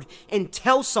forward and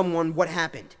tell someone what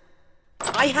happened.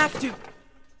 I have to...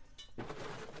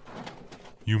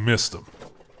 You missed him.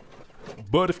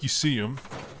 But if you see him,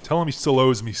 tell him he still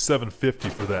owes me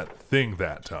 $750 for that thing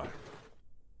that time.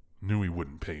 Knew he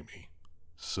wouldn't pay me.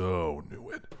 So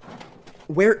knew it.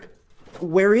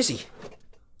 Where is he?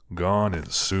 Gone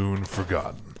and soon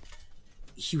forgotten.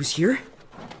 He was here?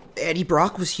 Eddie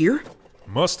Brock was here?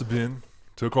 Must have been.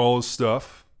 Took all his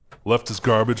stuff. Left his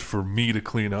garbage for me to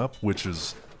clean up, which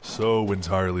is so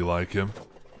entirely like him.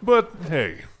 But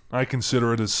hey, I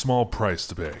consider it a small price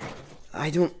to pay.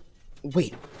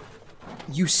 Wait.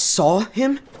 You saw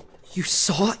him? You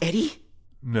saw Eddie?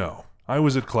 No, I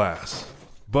was at class.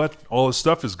 But all his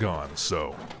stuff is gone,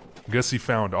 so guess he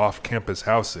found off-campus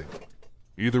housing.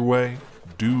 Either way,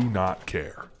 do not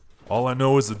care. All I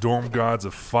know is the dorm gods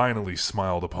have finally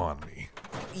smiled upon me.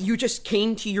 You just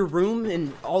came to your room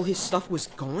and all his stuff was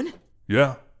gone?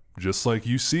 Yeah, just like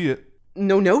you see it.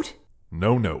 No note?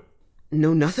 No note.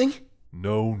 No nothing?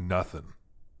 No nothing.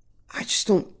 I just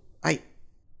don't...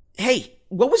 Hey,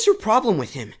 what was your problem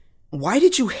with him? Why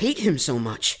did you hate him so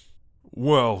much?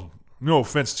 Well, no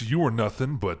offense to you or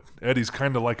nothing, but Eddie's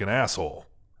kinda like an asshole.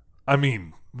 I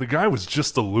mean, the guy was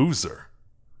just a loser.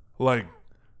 Like,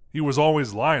 he was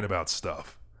always lying about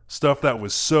stuff. Stuff that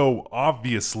was so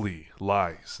obviously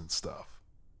lies and stuff.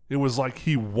 It was like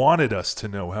he wanted us to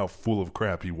know how full of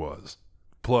crap he was.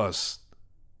 Plus,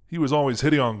 he was always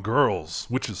hitting on girls,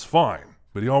 which is fine,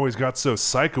 but he always got so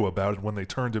psycho about it when they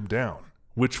turned him down.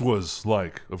 Which was,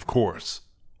 like, of course,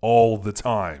 all the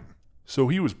time. So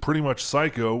he was pretty much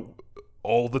psycho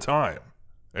all the time.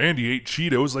 And he ate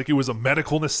Cheetos like it was a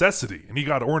medical necessity, and he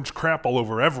got orange crap all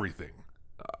over everything.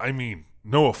 I mean,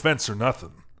 no offense or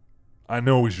nothing. I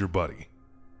know he's your buddy.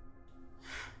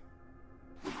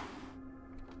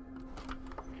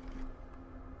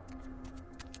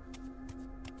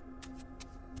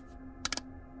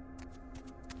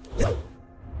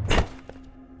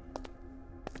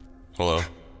 Hello.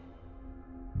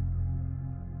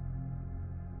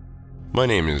 My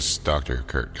name is Dr.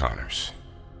 Kurt Connors.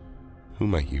 Who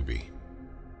might you be?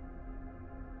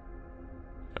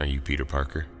 Are you Peter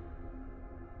Parker?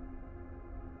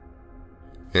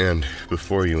 And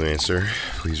before you answer,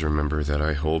 please remember that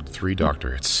I hold 3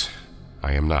 doctorates.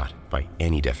 I am not, by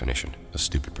any definition, a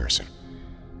stupid person.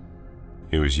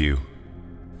 It was you,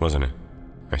 wasn't it?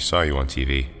 I saw you on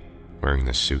TV, wearing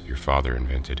the suit your father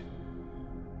invented.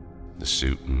 The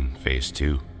suit in Phase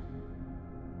 2.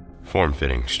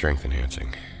 Form-fitting,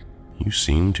 strength-enhancing. You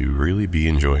seem to really be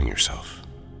enjoying yourself.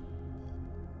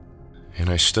 And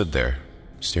I stood there,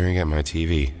 staring at my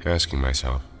TV, asking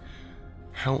myself,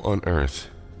 how on earth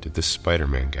did this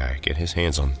Spider-Man guy get his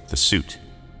hands on the suit?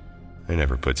 I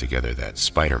never put together that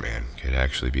Spider-Man could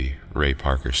actually be Ray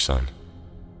Parker's son.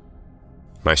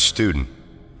 My student,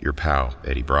 your pal,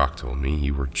 Eddie Brock, told me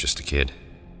you were just a kid.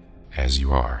 As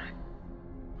you are.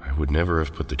 I would never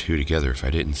have put the two together if I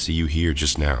didn't see you here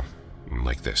just now,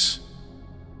 like this.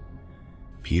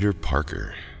 Peter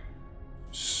Parker.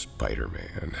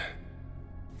 Spider-Man.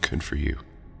 Good for you.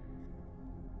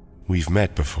 We've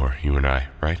met before, you and I,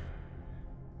 right?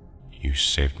 You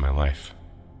saved my life.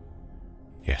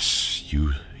 Yes,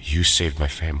 you saved my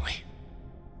family.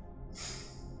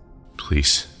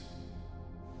 Please.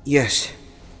 Yes.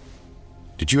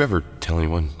 Did you ever tell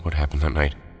anyone what happened that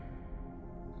night?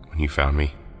 When you found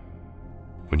me?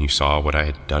 When you saw what I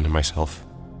had done to myself?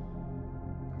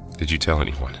 Did you tell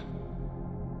anyone?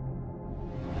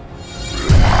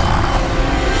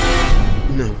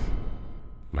 No.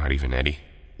 Not even Eddie?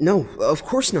 No, of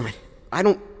course not.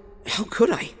 How could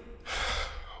I?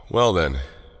 Well then,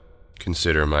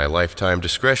 consider my lifetime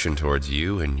discretion towards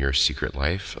you and your secret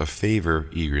life a favor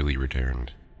eagerly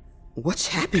returned. What's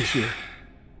happened here?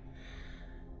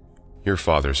 Your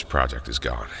father's project is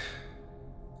gone.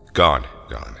 Gone.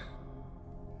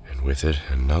 And with it,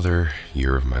 another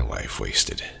year of my life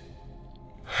wasted.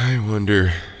 I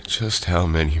wonder just how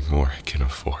many more I can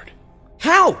afford.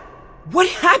 How? What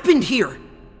happened here?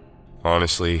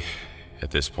 Honestly,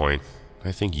 at this point,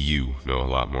 I think you know a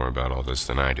lot more about all this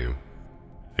than I do.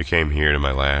 I came here to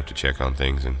my lab to check on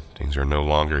things, and things are no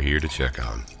longer here to check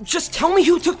on. Just tell me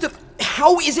who took the...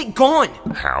 How is it gone?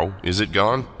 How is it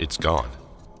gone? It's gone.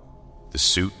 The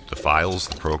suit, the files,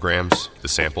 the programs, the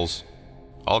samples,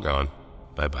 all gone.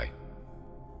 Bye-bye.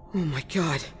 Oh my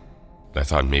god. I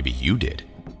thought maybe you did.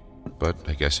 But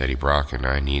I guess Eddie Brock and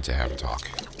I need to have a talk.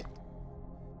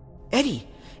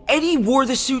 Eddie wore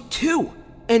the suit too.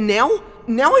 And now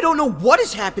I don't know what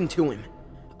has happened to him.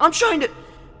 I'm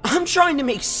trying to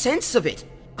make sense of it.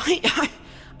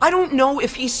 I don't know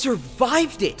if he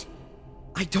survived it.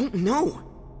 I don't know.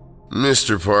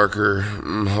 Mr. Parker,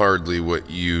 I'm hardly what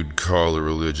you'd call a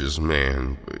religious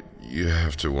man, but you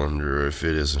have to wonder if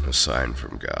it isn't a sign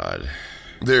from God.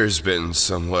 There's been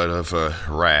somewhat of a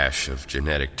rash of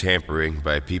genetic tampering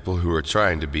by people who are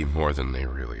trying to be more than they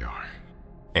really are.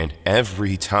 And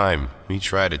every time we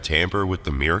try to tamper with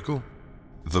the miracle,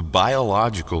 the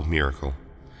biological miracle,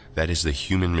 that is the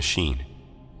human machine,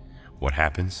 what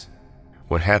happens?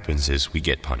 What happens is we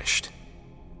get punished.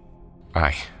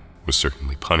 I was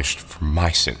certainly punished for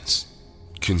my sins.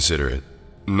 Consider it.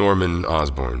 Norman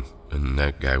Osborn and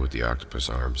that guy with the octopus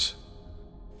arms.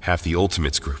 Half the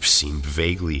Ultimates group seem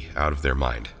vaguely out of their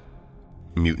mind.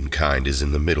 Mutant kind is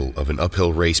in the middle of an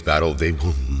uphill race battle they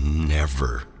will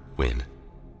never win.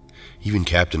 Even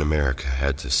Captain America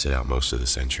had to sit out most of the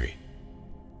century.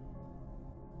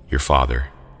 Your father.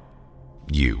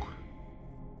 You.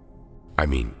 I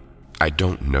mean, I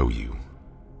don't know you,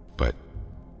 but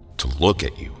to look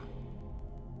at you,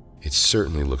 it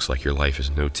certainly looks like your life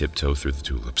is no tiptoe through the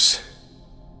tulips.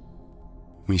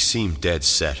 We seem dead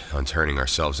set on turning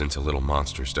ourselves into little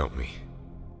monsters, don't we?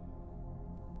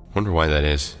 Wonder why that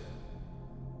is.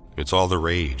 It's all the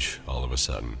rage, all of a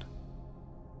sudden.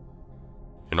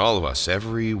 And all of us,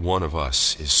 every one of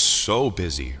us, is so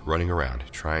busy running around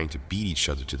trying to beat each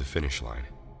other to the finish line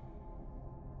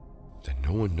that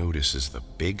no one notices the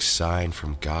big sign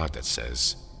from God that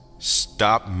says,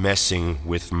 "Stop messing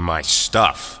with my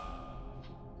stuff."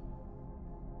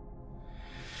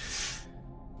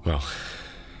 Well,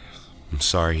 I'm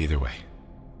sorry either way.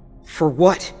 For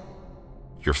what?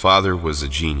 Your father was a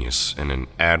genius and an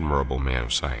admirable man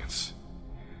of science.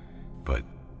 But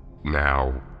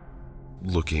now,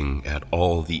 looking at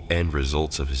all the end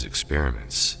results of his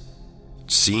experiments,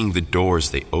 seeing the doors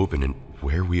they open and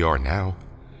where we are now,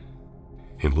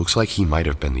 it looks like he might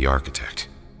have been the architect,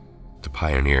 the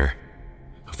pioneer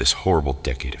of this horrible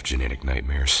decade of genetic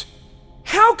nightmares.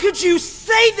 How could you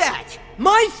say that?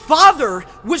 My father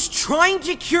was trying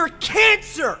to cure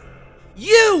cancer!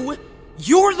 You're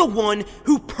the one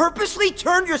who purposely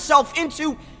turned yourself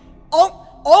into...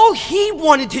 All he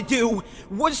wanted to do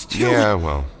was to... Yeah,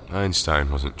 well,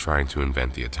 Einstein wasn't trying to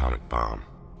invent the atomic bomb.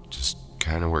 Just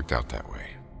kind of worked out that way.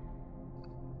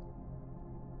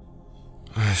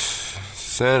 I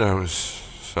said I was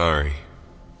sorry.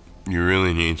 You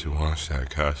really need to watch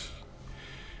that costume.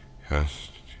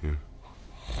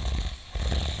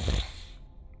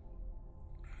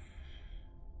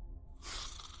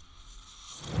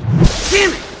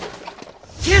 Damn it!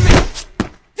 Damn it!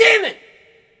 Damn it!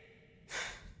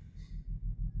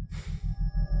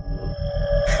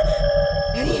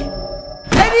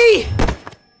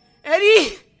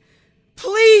 Eddie!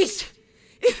 Please!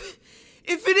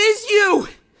 If it is you!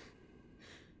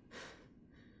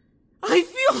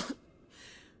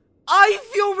 I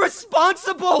feel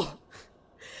responsible!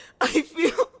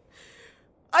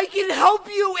 I can help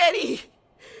you, Eddie!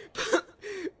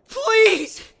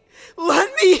 Please!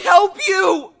 Let me help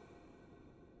you!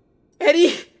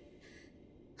 Eddie!